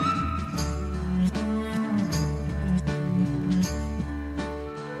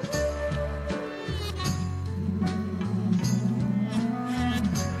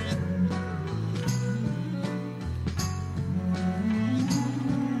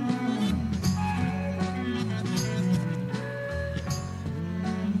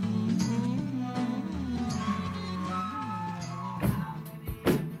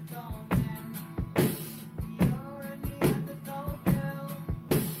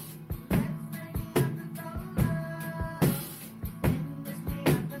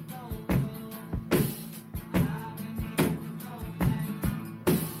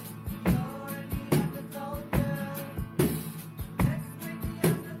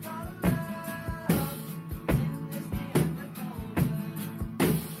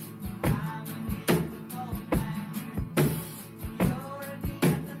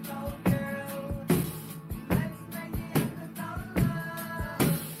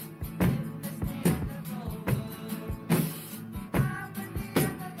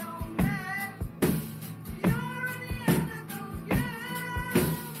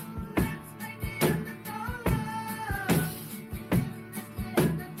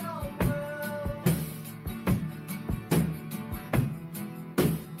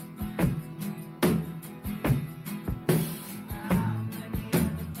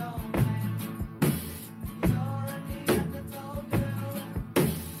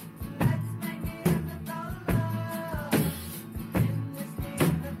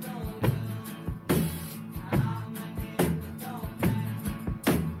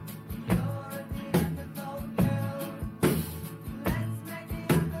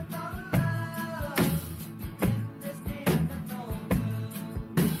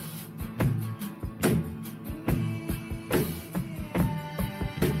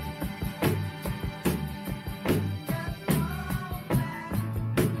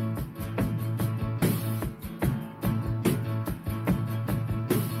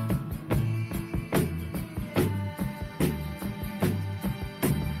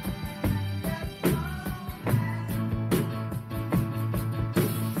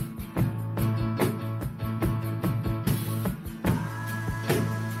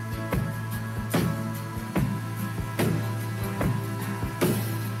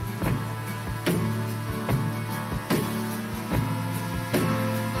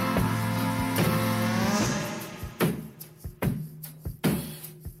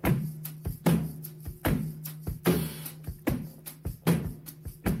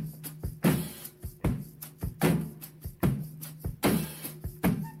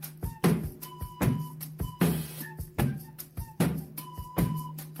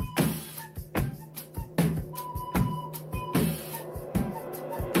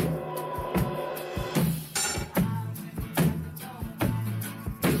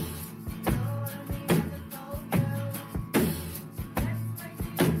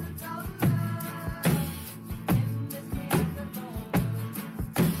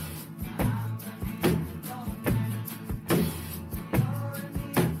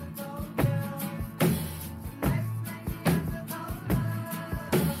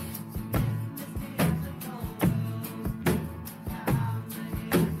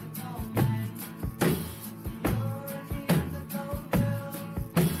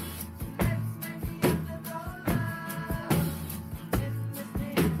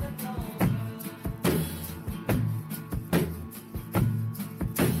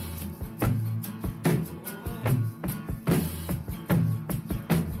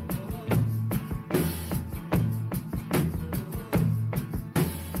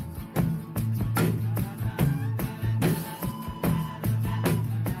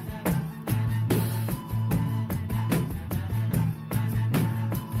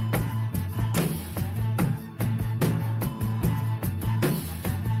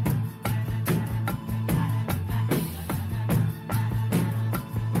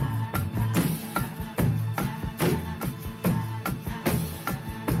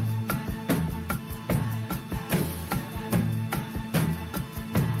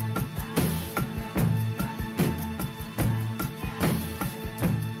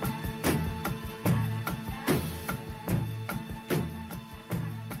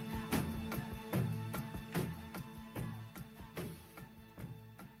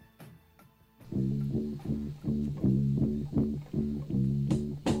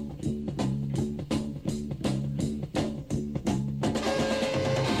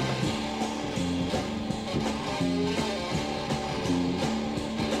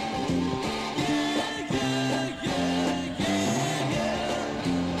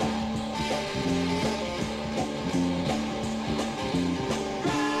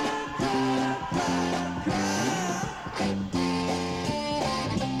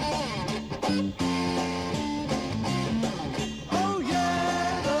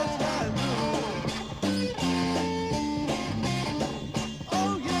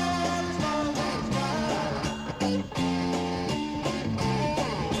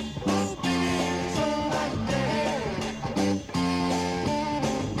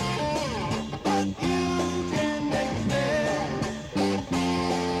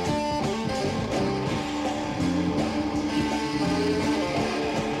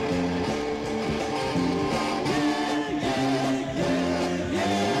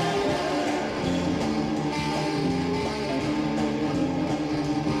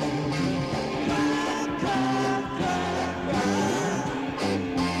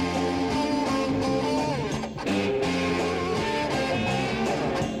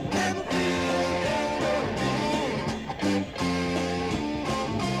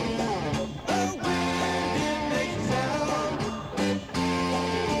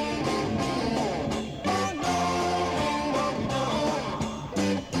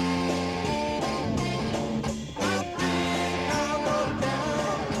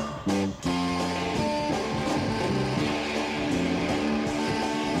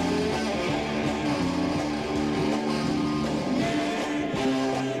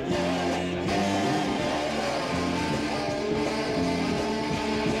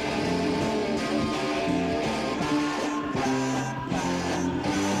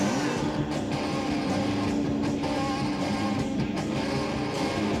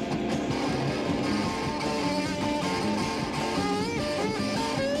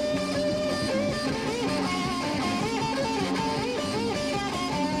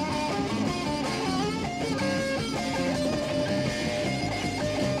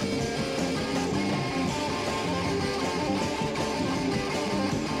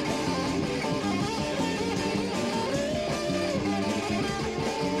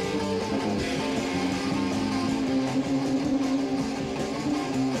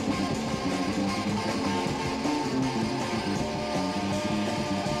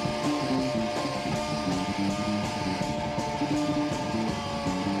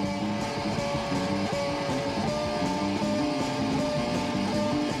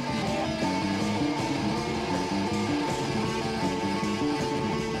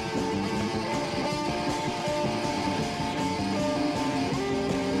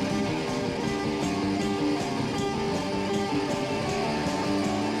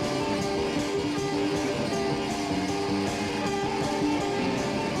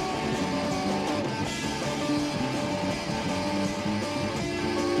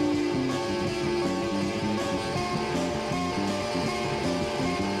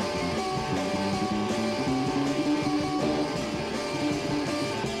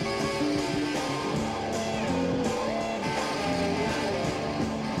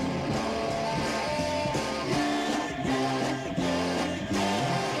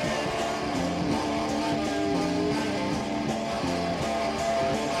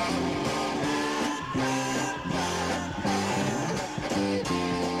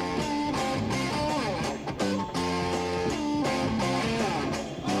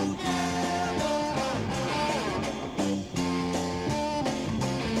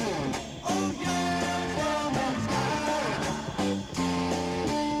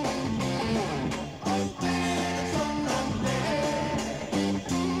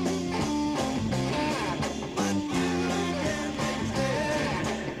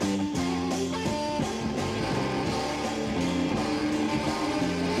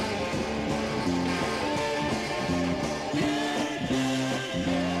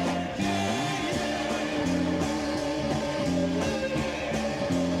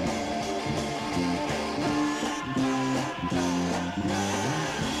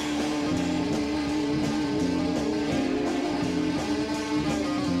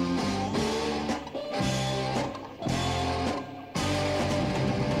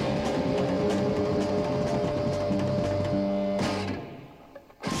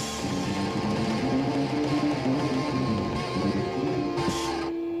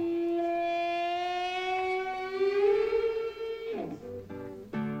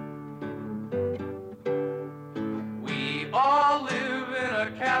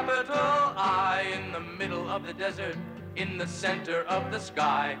 desert in the center of the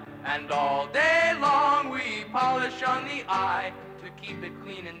sky. And all day long we polish on the eye to keep it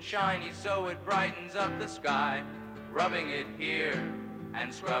clean and shiny so it brightens up the sky. Rubbing it here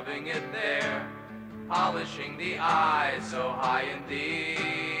and scrubbing it there, polishing the eye so high in the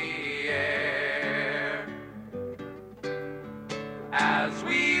air. As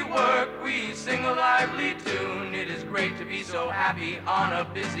we work, we sing a lively tune. It is great to be so happy on a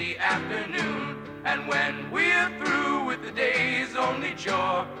busy afternoon. And when we're through with the day's only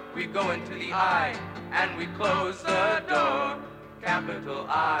chore, we go into the eye and we close the door. Capital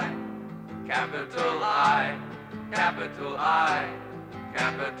I, capital I, capital I,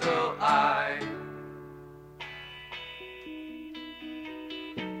 capital I.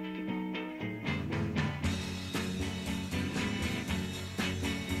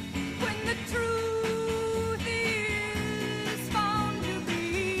 When the truth is found to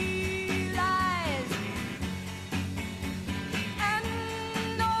be lies,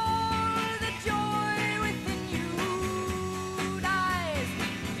 and all the joy within you dies,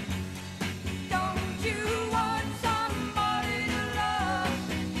 don't you want somebody to love?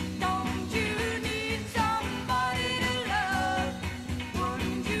 Don't you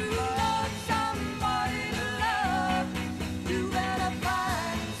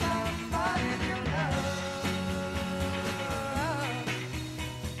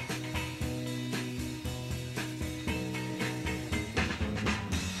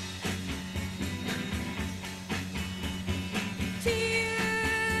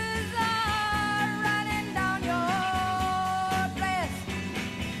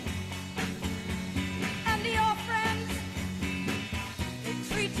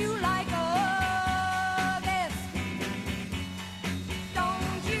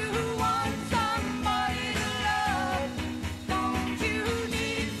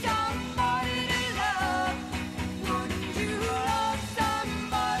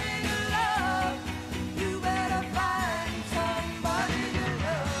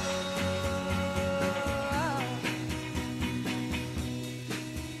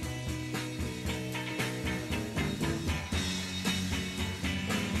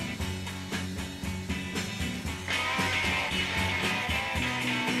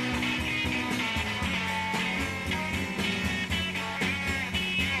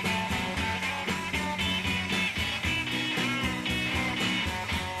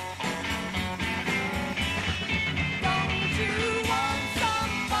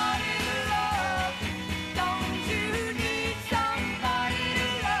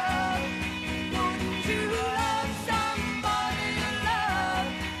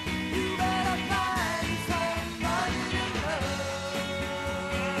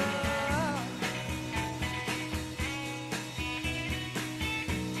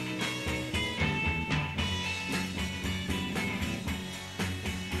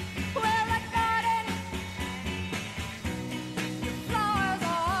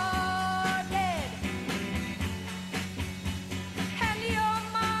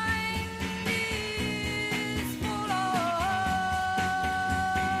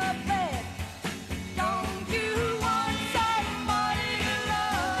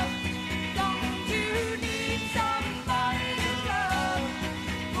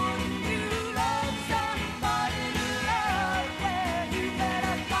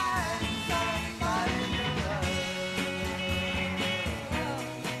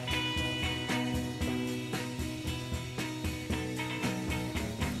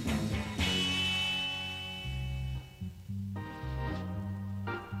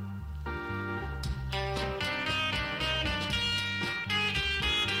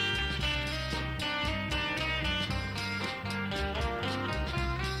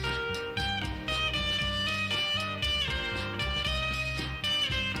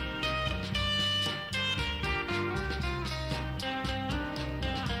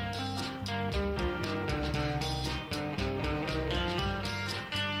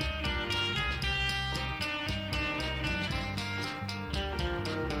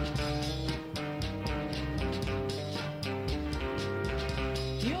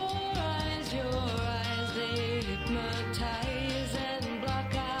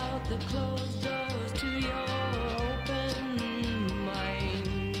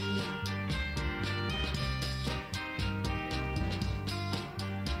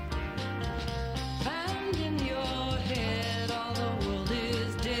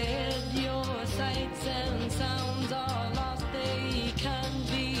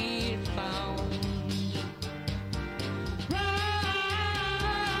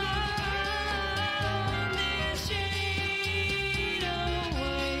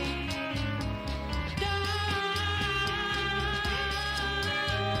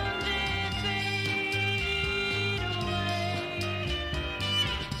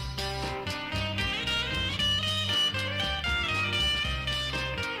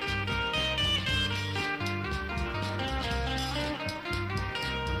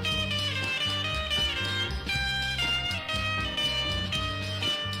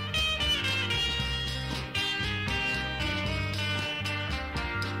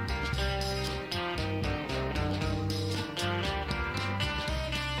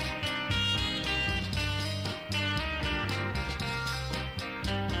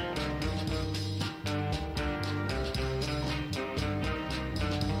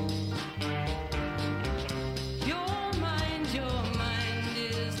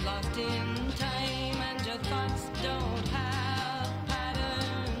lost in time and your thoughts don't have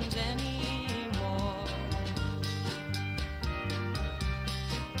patterns anymore.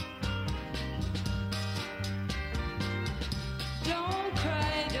 Don't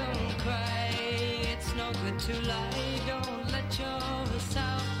cry, it's no good to lie. Don't let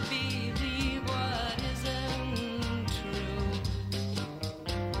yourself believe what isn't true.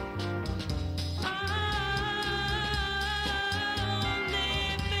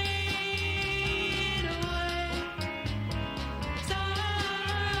 Only fade away. Someday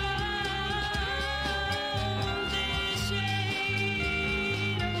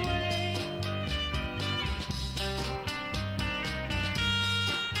shade away.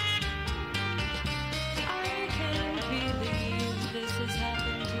 I can't believe this has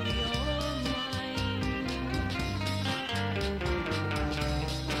happened to your mind.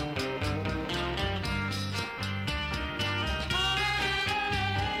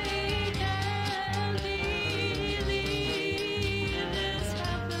 I can't believe this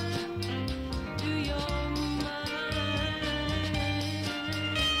happened to your mind.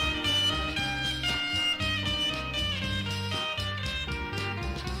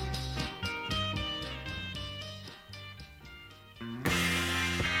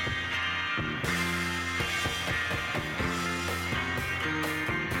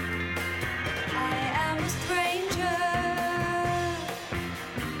 I am a stranger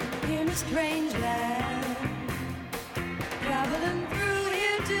in a strange land, traveling through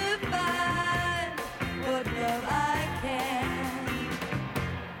here to find what love I can.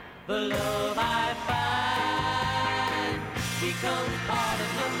 The love I find becomes part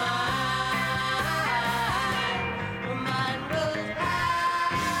of my mind. My mind goes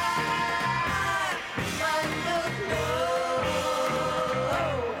high, my mind goes low,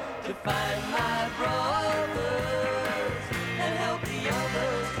 to find my brothers and help the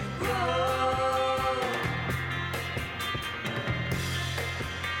others to grow.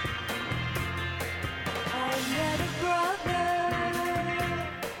 I met a brother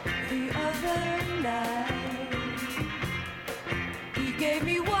the other night. He gave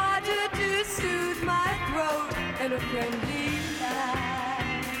me water to soothe my throat and a friendly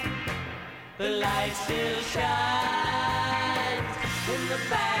light. The light still shines in the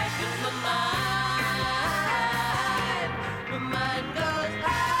back of my mind. My mind goes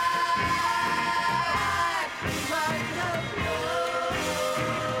high, my mind goes low,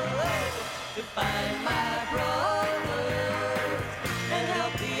 to find my brothers and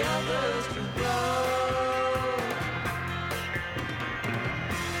help the others to grow.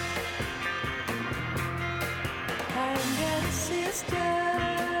 I met a sister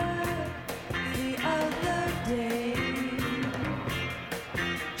the other day.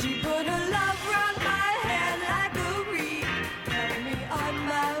 She put her love round my hand like a wreath, helped me on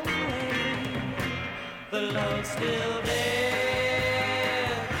my way. The love's still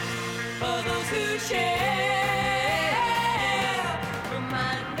there for those who share. My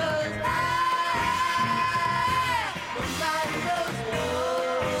mind goes high, my mind goes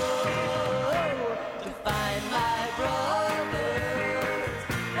low, to find my brothers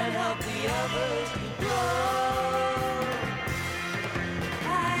and help the others to grow.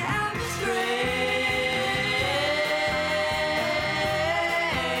 I am a stranger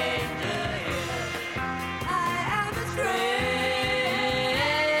here. I am a stranger.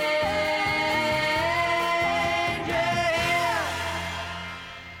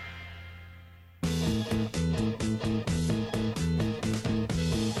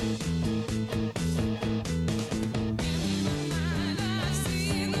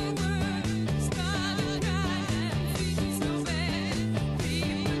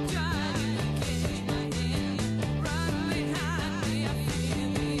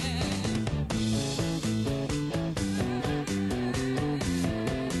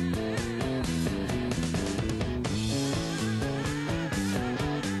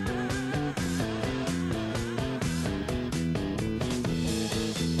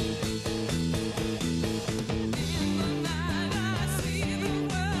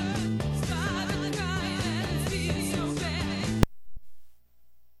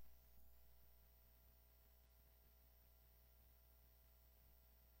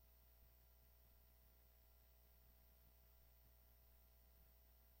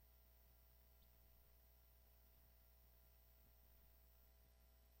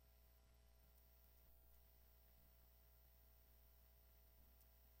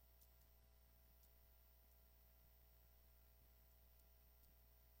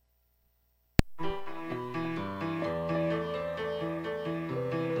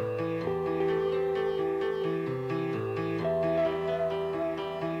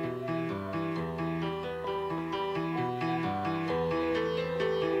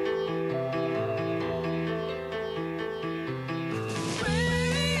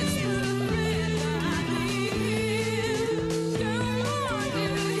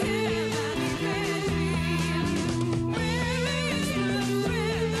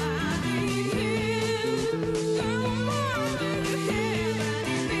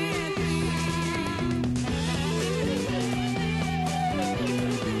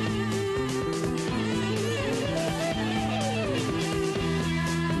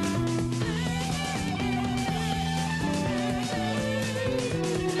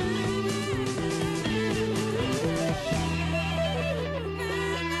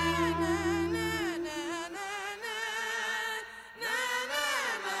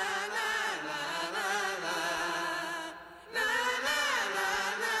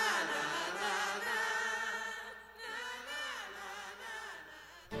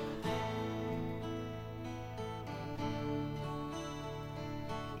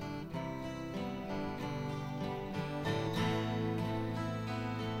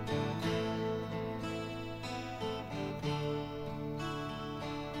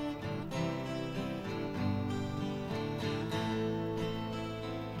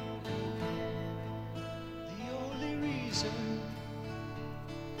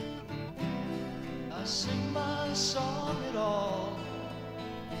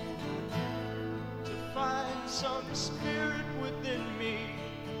 some spirit within me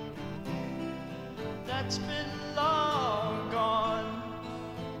that's been long gone.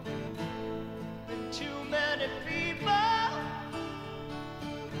 Been too many people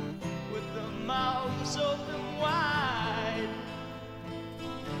with their mouths open wide.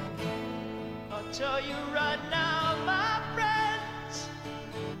 I'll tell you right now, my friends,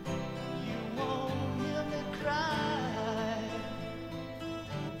 you won't hear me cry.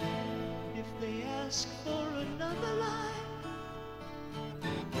 If they ask for another life,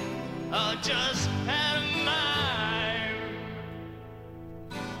 I'll just pantomime.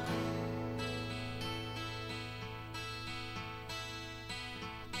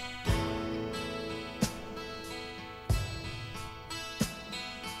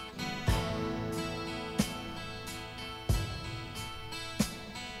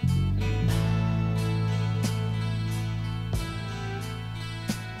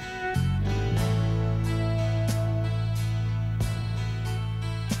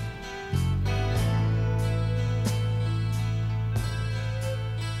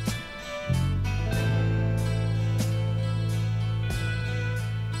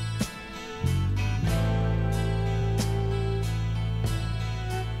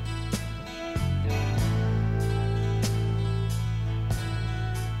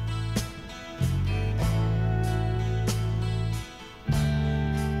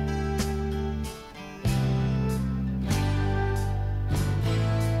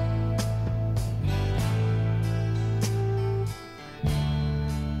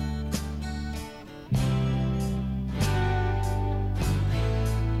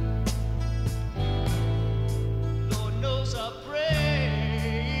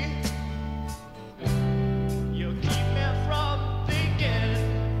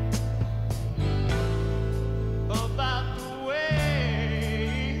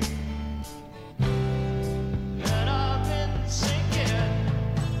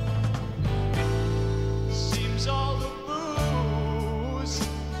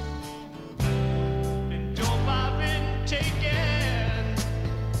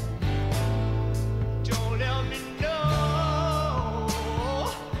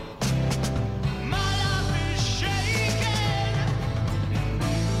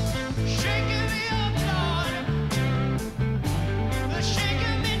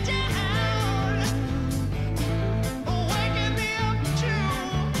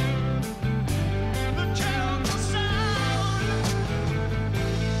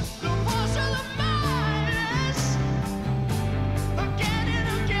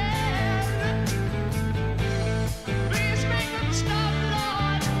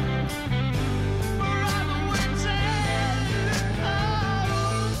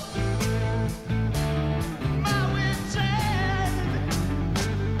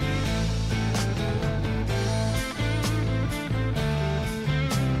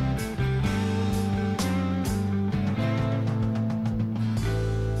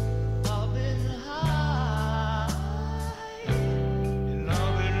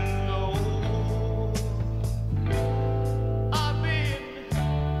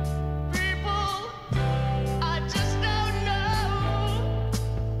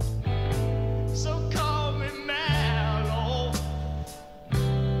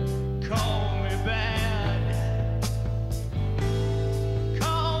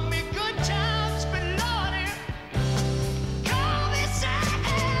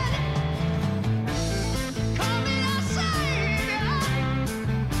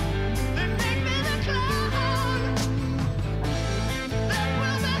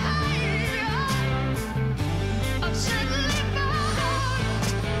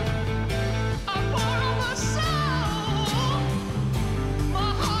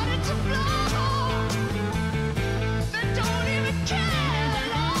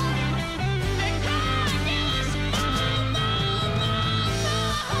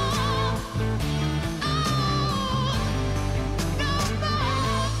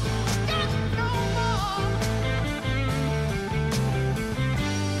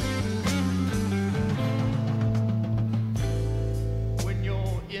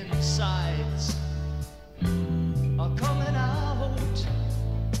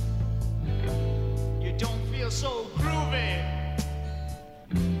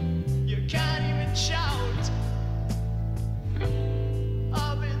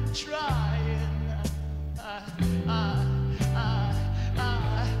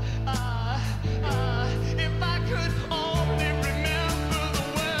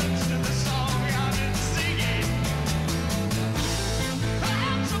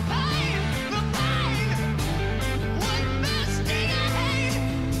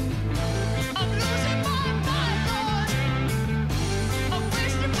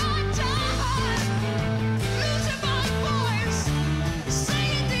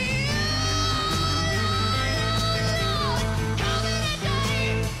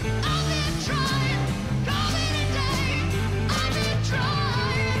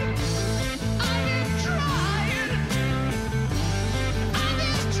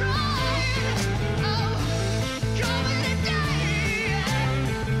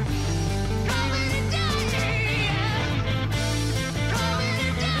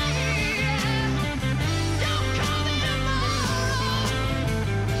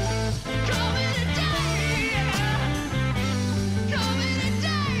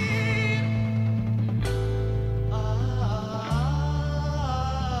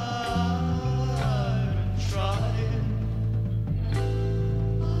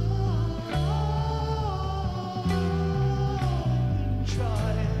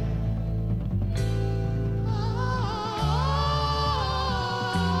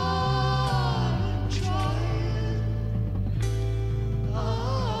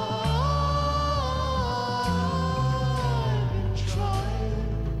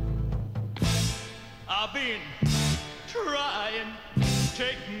 I've been trying,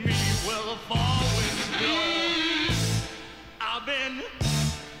 take me where the far winds blow. I've been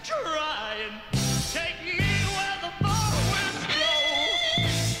trying, take me where the far winds blow.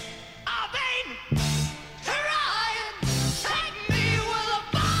 I've been trying, take me where the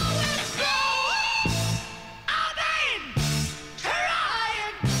far winds blow. I've been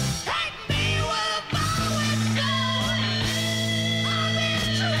trying, take me where the far winds blow. I've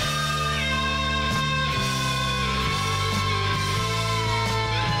been trying.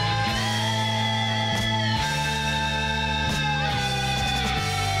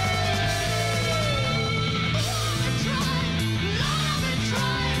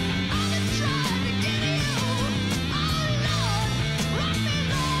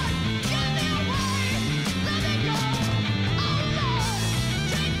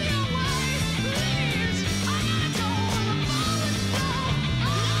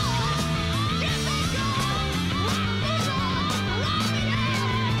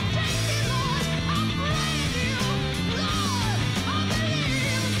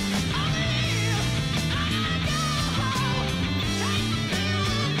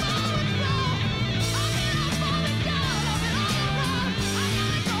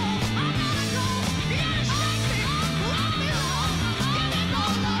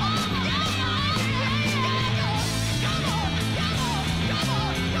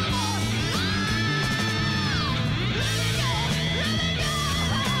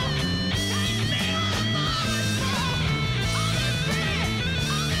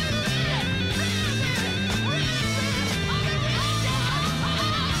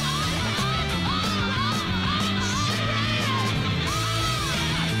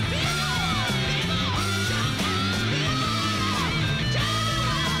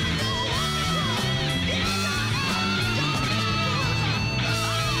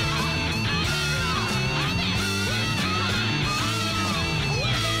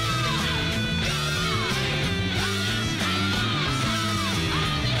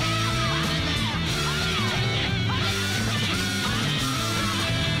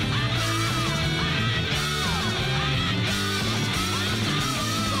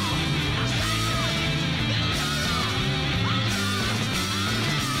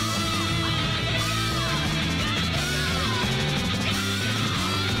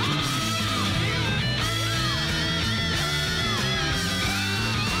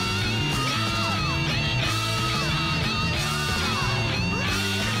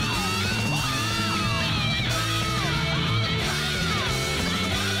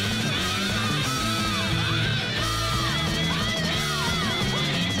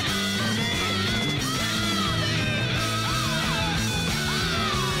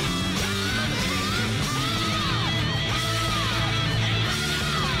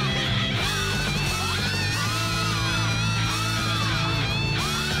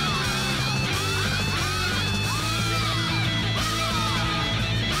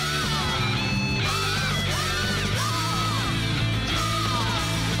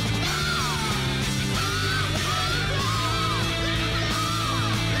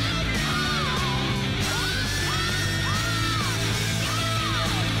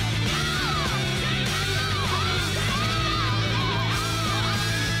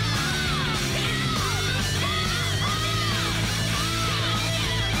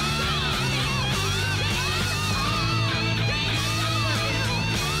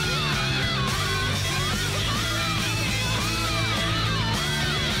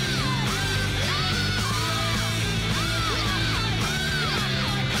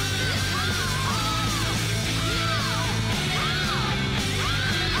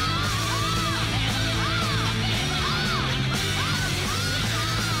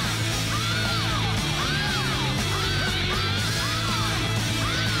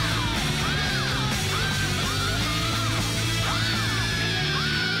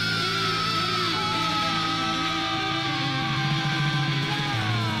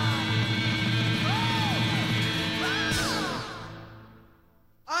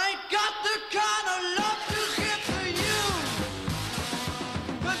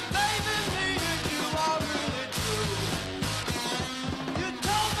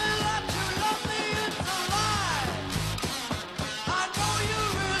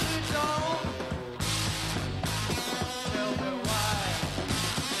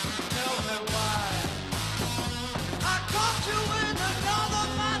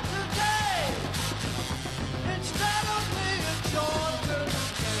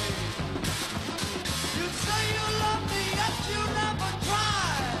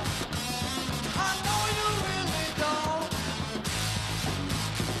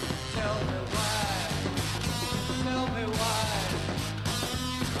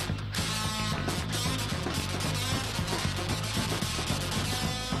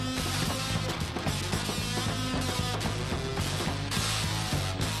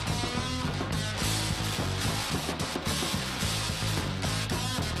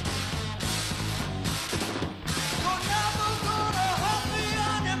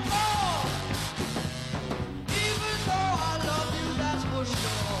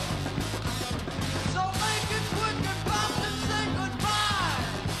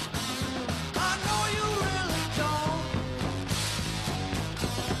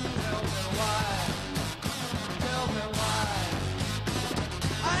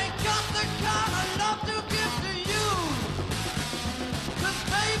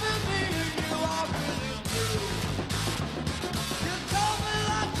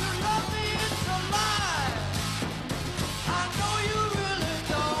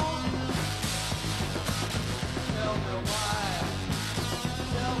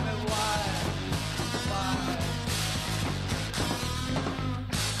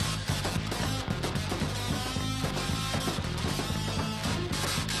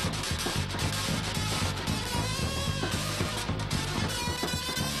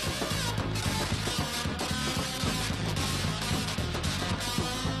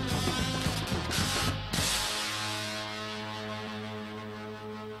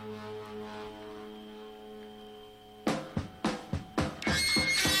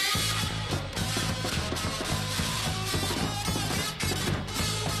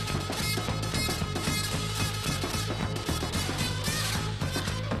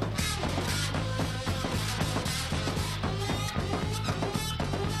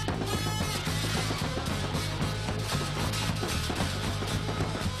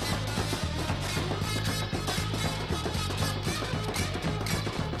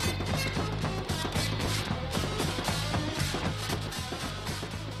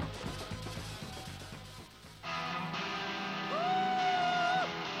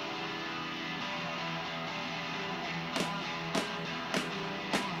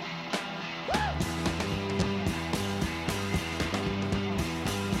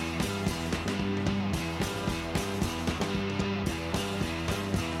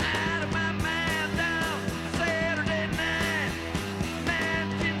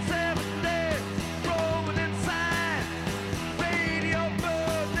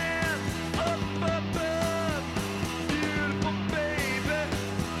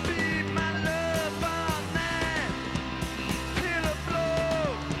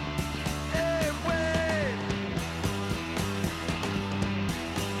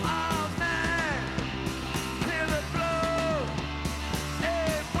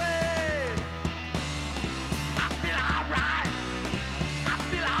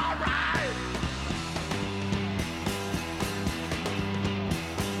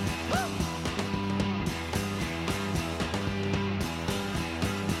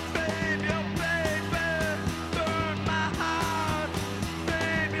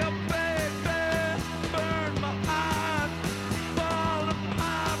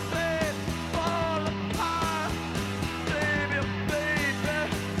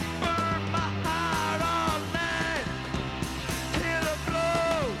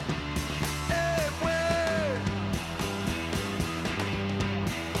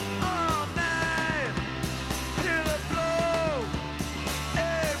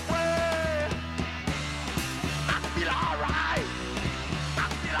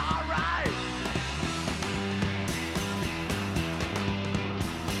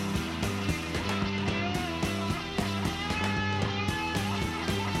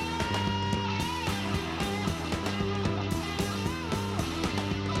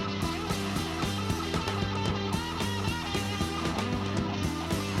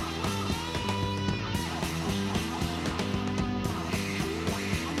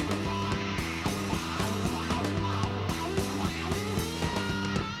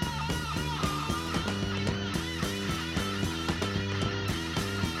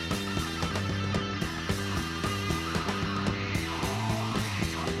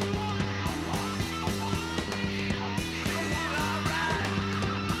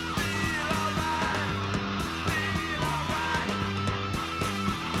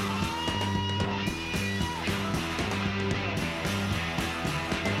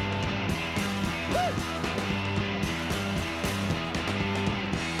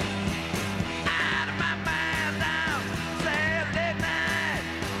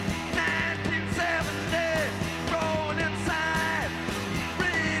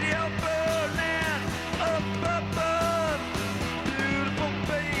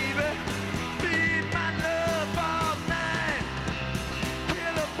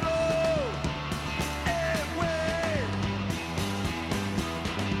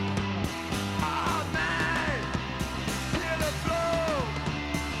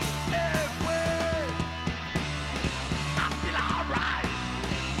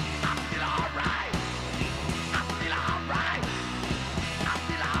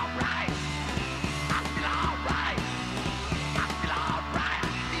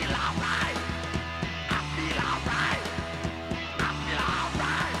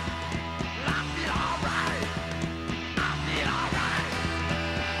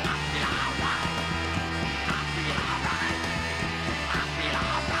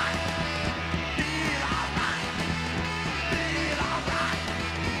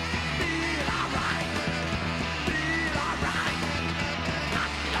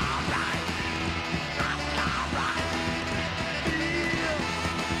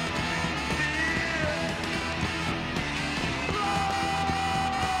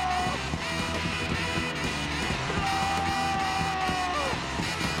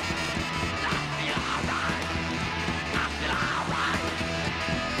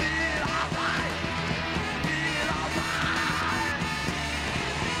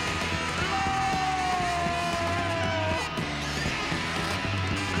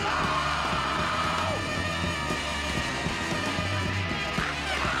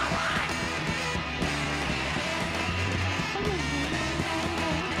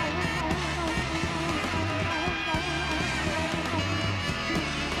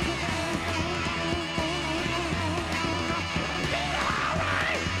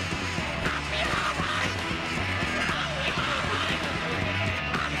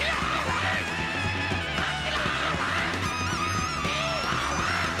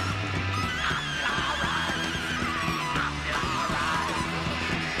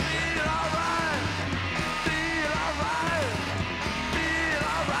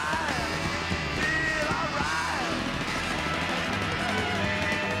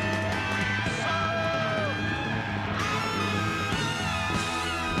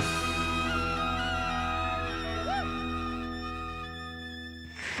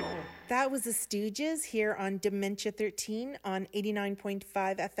 That was the Stooges here on Dementia13 on 89.5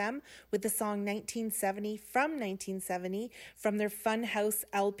 FM with the song 1970 from 1970 from their Funhouse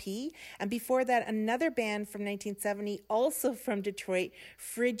LP. And before that, another band from 1970, also from Detroit,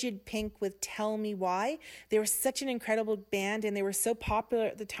 Frigid Pink with Tell Me Why. They were such an incredible band and they were so popular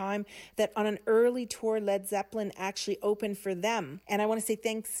at the time that on an early tour, Led Zeppelin actually opened for them. And I want to say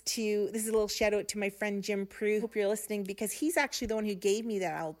thanks to, this is a little shout out to my friend Jim Prue. Hope you're listening because he's actually the one who gave me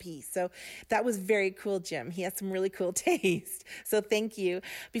that LP. So that was very cool, Jim. He has some really cool taste. So thank you.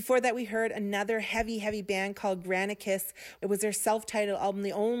 Before that, we heard another heavy band called Granicus. It was their self-titled album,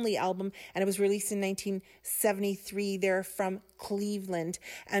 the only album, and it was released in 1973. They're from Cleveland.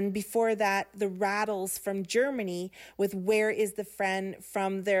 And before that, the Rattles from Germany with Where Is the Friend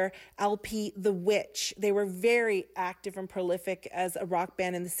from their LP, The Witch. They were very active and prolific as a rock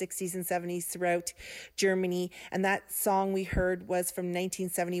band in the 60s and 70s throughout Germany. And that song we heard was from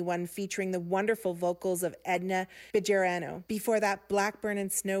 1971, featuring the wonderful vocals of Edna Bejarano. Before that, Blackburn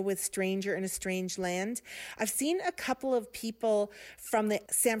and Snow with Stranger in a Strange Land. I've seen a couple of people from the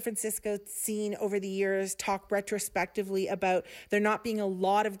San Francisco scene over the years talk retrospectively about there not being a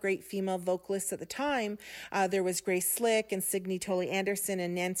lot of great female vocalists at the time. There was Grace Slick and Signe Tolley Anderson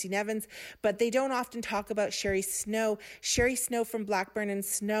and Nancy Nevins, but they don't often talk about Sherry Snow. Sherry Snow from Blackburn and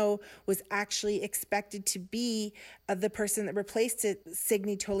Snow was actually expected to be the person that replaced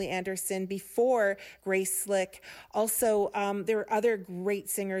Signe Tolley Anderson before Grace Slick. Also, there were other great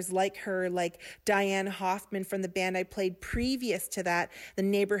singers like her, like Diane Hoffman from the band I played previous to that, the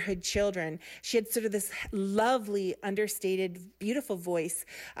Neighborhood Children. She had sort of this lovely, understated, beautiful voice.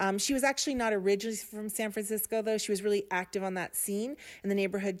 She was actually not originally from San Francisco, though. She was really active on that scene in the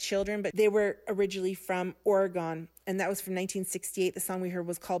Neighborhood Children, but they were originally from Oregon. And that was from 1968. The song we heard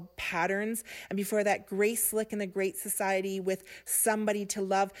was called Patterns. And before that, Grace Slick and the Great Society with Somebody to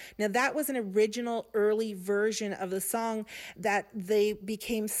Love. Now, that was an original early version of the song that they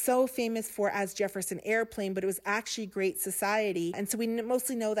became so famous for as Jefferson Airplane, but it was actually Great Society. And so we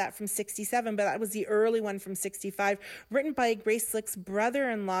mostly know that from 67, but that was the early one from 65, written by Grace Slick's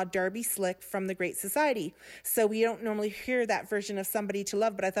brother-in-law, Darby Slick, from the Great Society. So we don't normally hear that version of Somebody to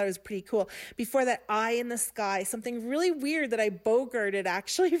Love, but I thought it was pretty cool. Before that, Eye in the Sky, something really weird that I bogarted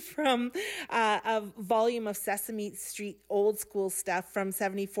actually from a volume of Sesame Street old school stuff from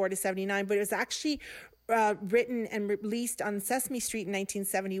 74 to 79, but it was actually written and released on Sesame Street in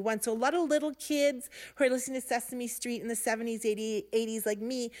 1971. So a lot of little kids who are listening to Sesame Street in the 70s, 80s like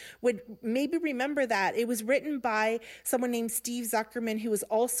me would maybe remember that. It was written by someone named Steve Zuckerman, who was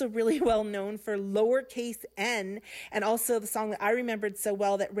also really well known for lowercase n, and also the song that I remembered so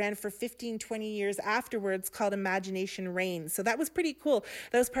well that ran for 15, 20 years afterwards called Imagination Reigns. So that was pretty cool.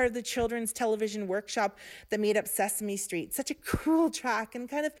 That was part of the children's television workshop that made up Sesame Street. Such a cool track and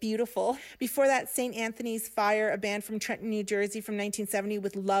kind of beautiful. Before that, St. Anthony's Fire, a band from Trenton, New Jersey from 1970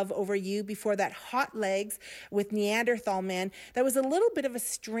 with Love Over You. Before that, Hot Legs with Neanderthal Man. That was a little bit of a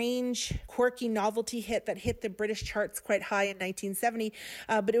strange, quirky novelty hit that hit the British charts quite high in 1970,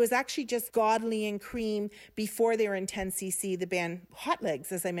 but it was actually just Godley and Cream before they were in 10cc, the band Hot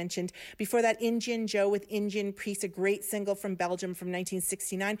Legs, as I mentioned. Before that, Indian Joe with Indian Priest, a great single from Belgium from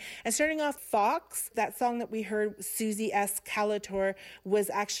 1969. And starting off, Fox, that song that we heard, Susie S. Calator,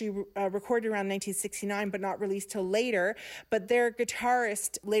 was actually recorded around 1969, but not released till later. But their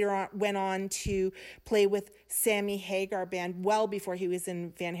guitarist later on went on to play with Sammy Hagar Band well before he was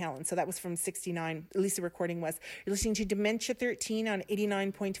in Van Halen. So that was from 69, at least the recording was. You're listening to Dementia 13 on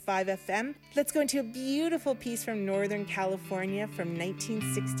 89.5 FM. Let's go into a beautiful piece from Northern California from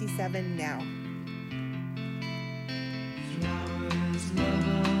 1967 now. Flowers,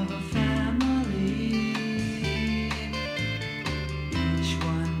 love of a family, each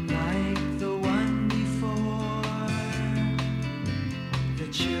one like the one before. The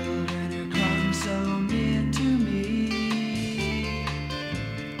children who come so near to me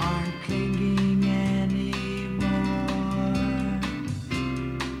aren't clinging anymore.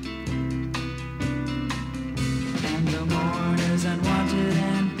 And the mourners unwanted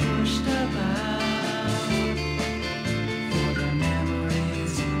and pushed about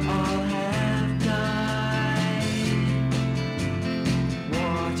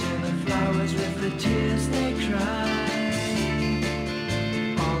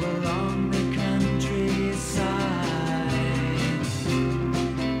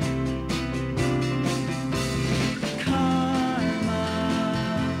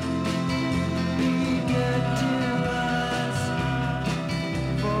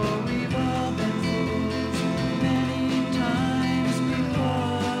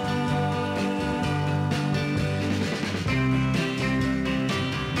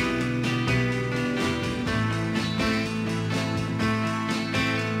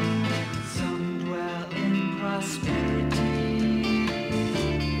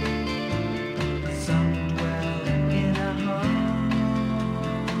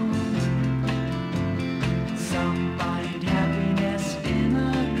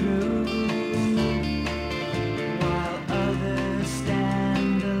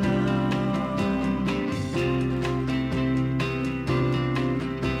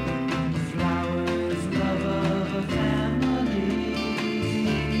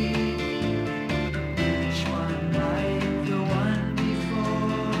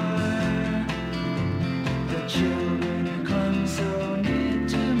children who clung so near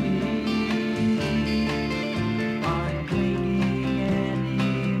to me aren't clinging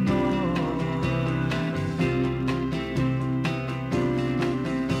anymore.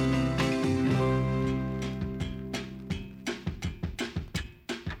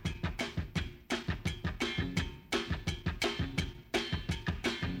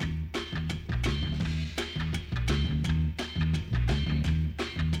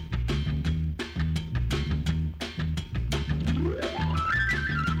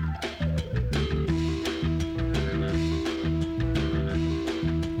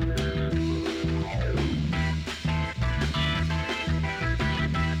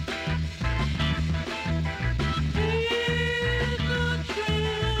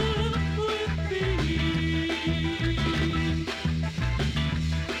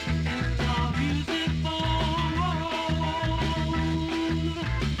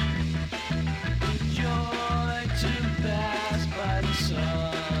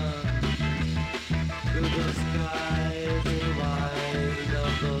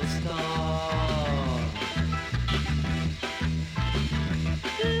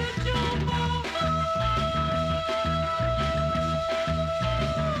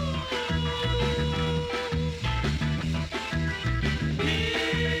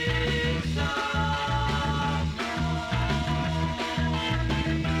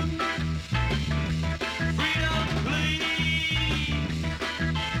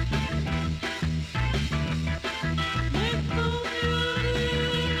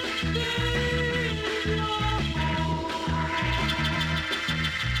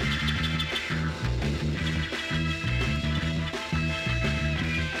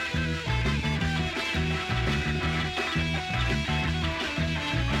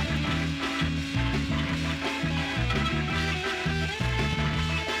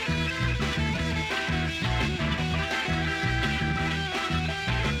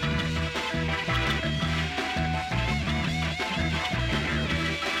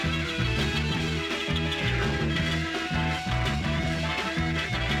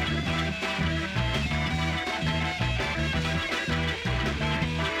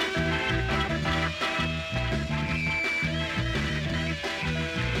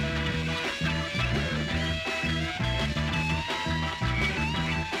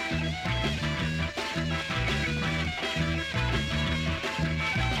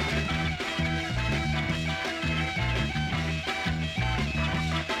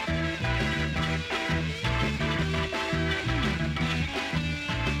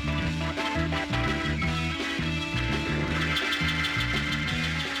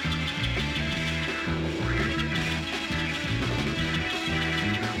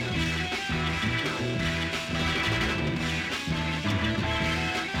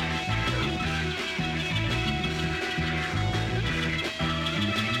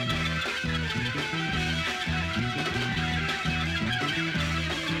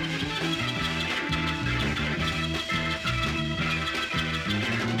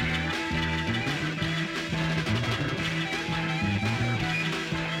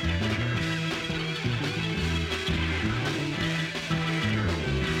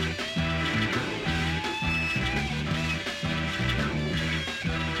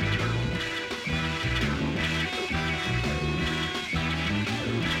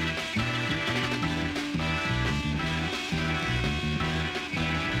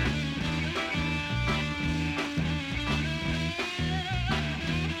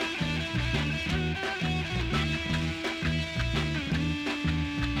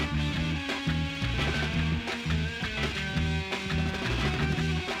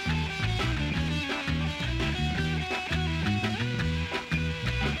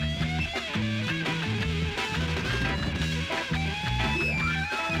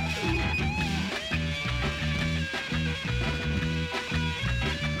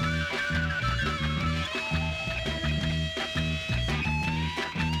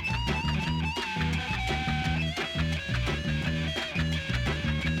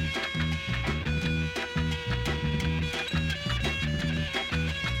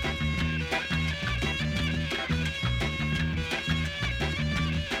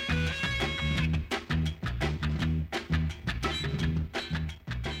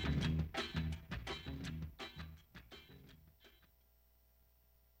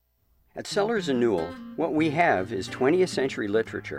 At Sellers & Newell, what we have is 20th century literature